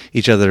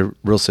each other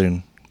real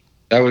soon.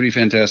 That would be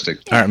fantastic.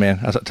 All right, man.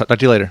 I'll talk to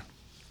you later.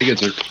 Be good,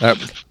 sir. All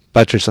right.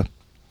 Bye, Teresa.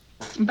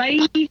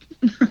 Bye.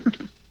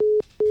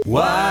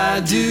 Why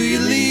do you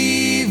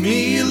leave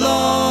me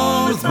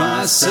alone with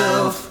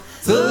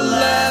myself? The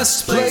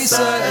last place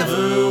I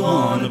ever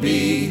want to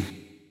be.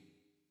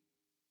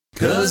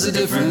 'Cause the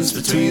difference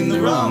between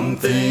the wrong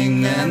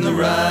thing and the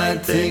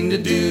right thing to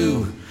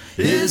do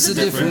is the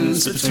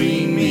difference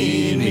between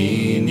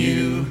me and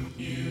you.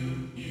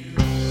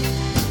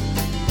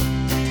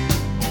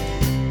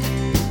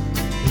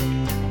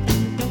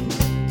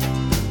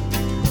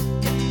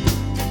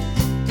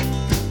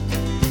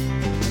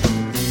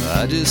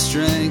 I just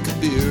drank a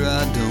beer,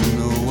 I don't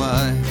know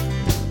why.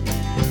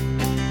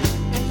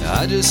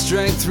 I just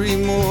drank 3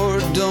 more,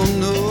 don't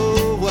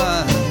know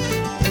why.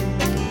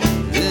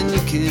 Then you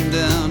came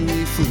down,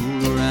 we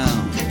fooled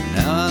around.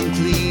 Now I'm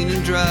clean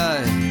and dry.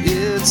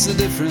 It's the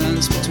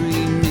difference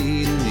between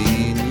me and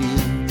you.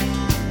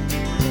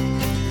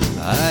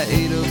 I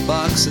ate a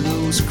box of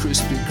those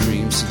Krispy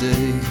Kremes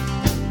today.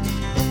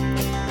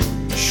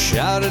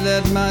 Shouted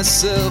at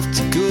myself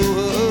to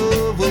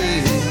go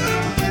away.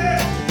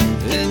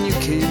 Then you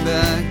came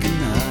back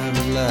and I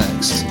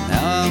relaxed.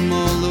 Now I'm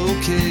all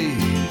okay.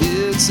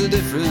 It's the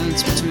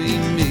difference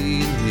between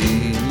me and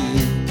you.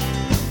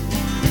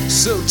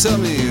 So tell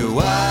me,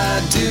 why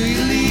do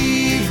you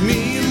leave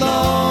me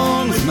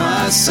alone with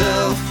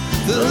myself?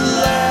 The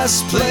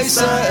last place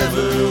I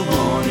ever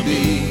want to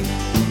be.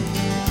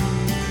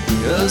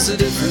 'Cause the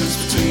difference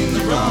between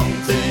the wrong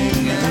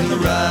thing and the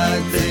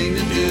right thing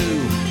to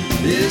do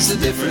is the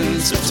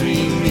difference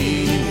between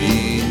me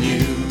and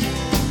you.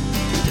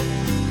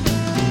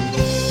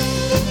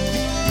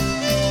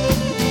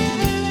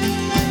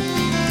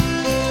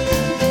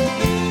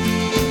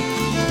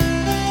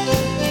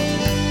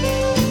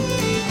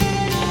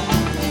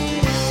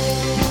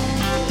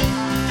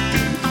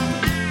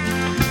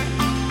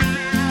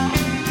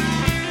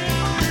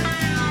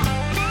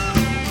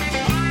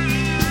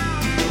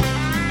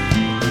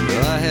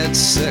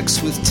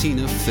 Sex with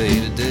Tina Fey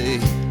today.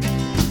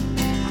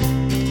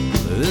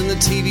 Then the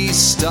TV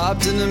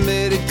stopped and I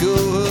made it go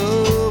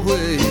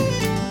away.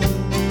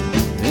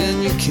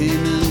 Then you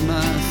came in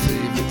my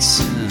favorite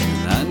sin.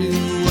 I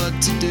knew what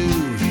to do.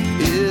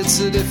 It's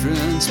the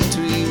difference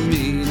between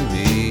me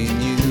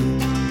and you.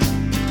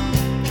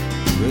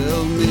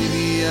 Well,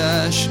 maybe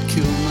I should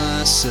kill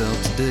myself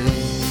today.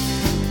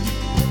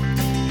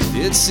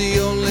 It's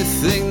the only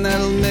thing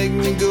that'll make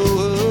me go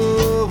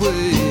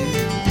away.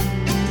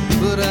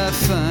 But I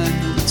find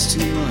it's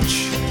too much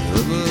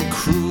of a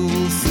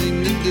cruel thing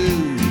to do.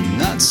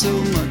 Not so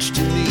much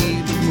to me,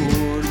 but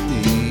more to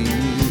me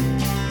and you.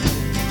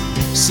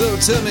 So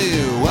tell me,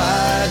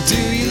 why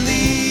do you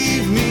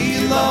leave me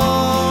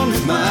alone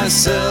with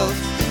myself?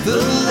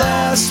 The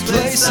last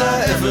place I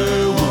ever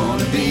want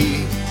to be.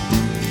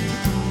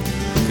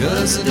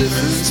 'Cause the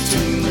difference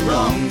between the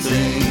wrong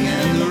thing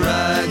and the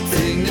right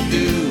thing to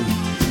do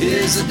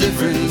is the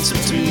difference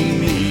between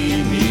me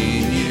and you.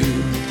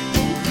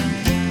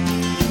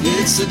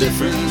 It's the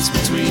difference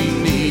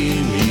between me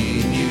and